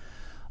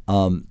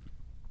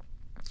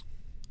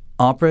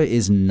 Opera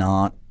is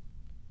not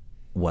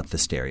what the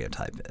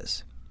stereotype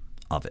is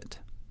of it.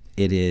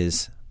 It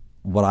is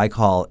what I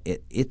call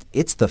it.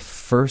 It's the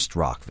first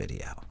rock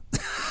video.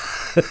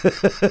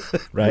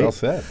 Right? Well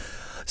said.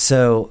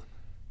 So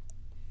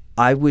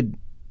I would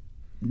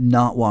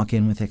not walk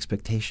in with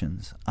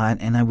expectations,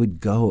 and I would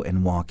go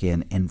and walk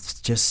in and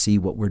just see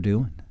what we're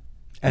doing.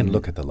 And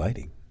look at the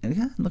lighting.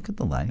 Yeah, look at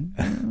the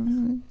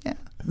lighting. Yeah.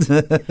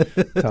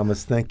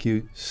 Thomas, thank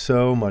you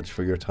so much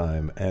for your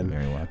time and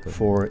Very welcome.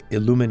 for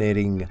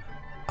illuminating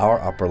our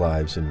opera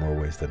lives in more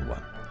ways than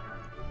one.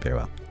 Very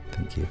well.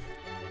 Thank you.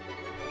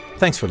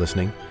 Thanks for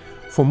listening.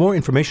 For more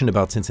information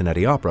about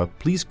Cincinnati Opera,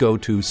 please go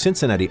to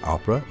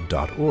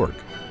cincinnatiopera.org.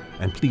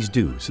 And please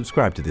do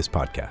subscribe to this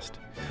podcast.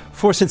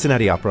 For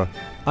Cincinnati Opera,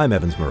 I'm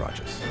Evans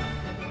Mirageous.